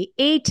quickie.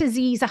 A to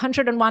Z's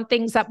 101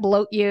 things that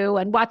bloat you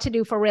and what to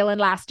do for real and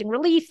lasting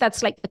relief.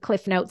 That's like the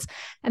Cliff Notes.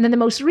 And then the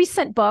most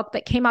recent book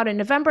that came out in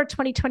November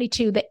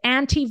 2022, The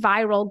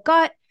Antiviral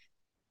Gut,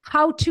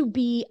 how to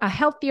be a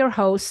healthier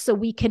host so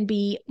we can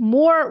be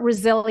more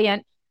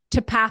resilient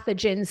to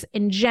pathogens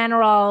in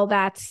general.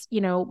 That's,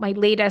 my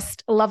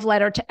latest love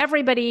letter to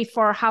everybody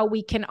for how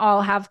we can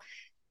all have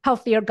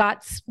healthier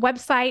guts.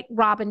 Website,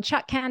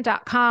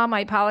 robinchutkan.com. I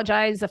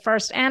apologize. The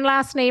first and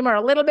last name are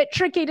a little bit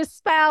tricky to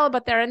spell,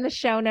 but they're in the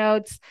show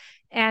notes.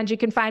 And you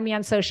can find me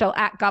on social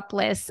at Gut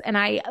Bliss. And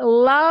I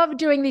love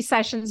doing these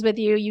sessions with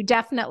you. You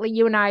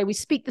and I, we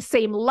speak the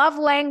same love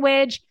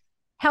language,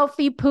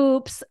 healthy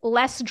poops,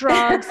 less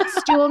drugs,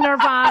 stool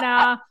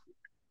nirvana.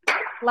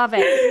 Love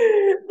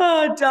it.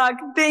 Oh, Doc,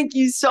 thank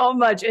you so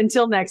much.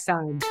 Until next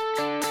time.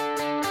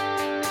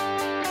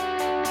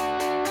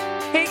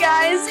 Hey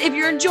guys, if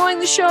you're enjoying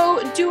the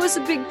show, do us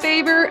a big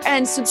favor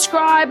and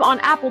subscribe on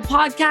Apple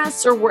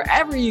Podcasts or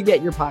wherever you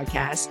get your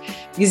podcasts,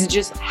 because it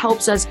just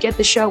helps us get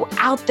the show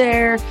out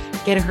there,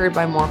 get it heard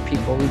by more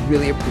people. We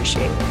really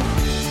appreciate it.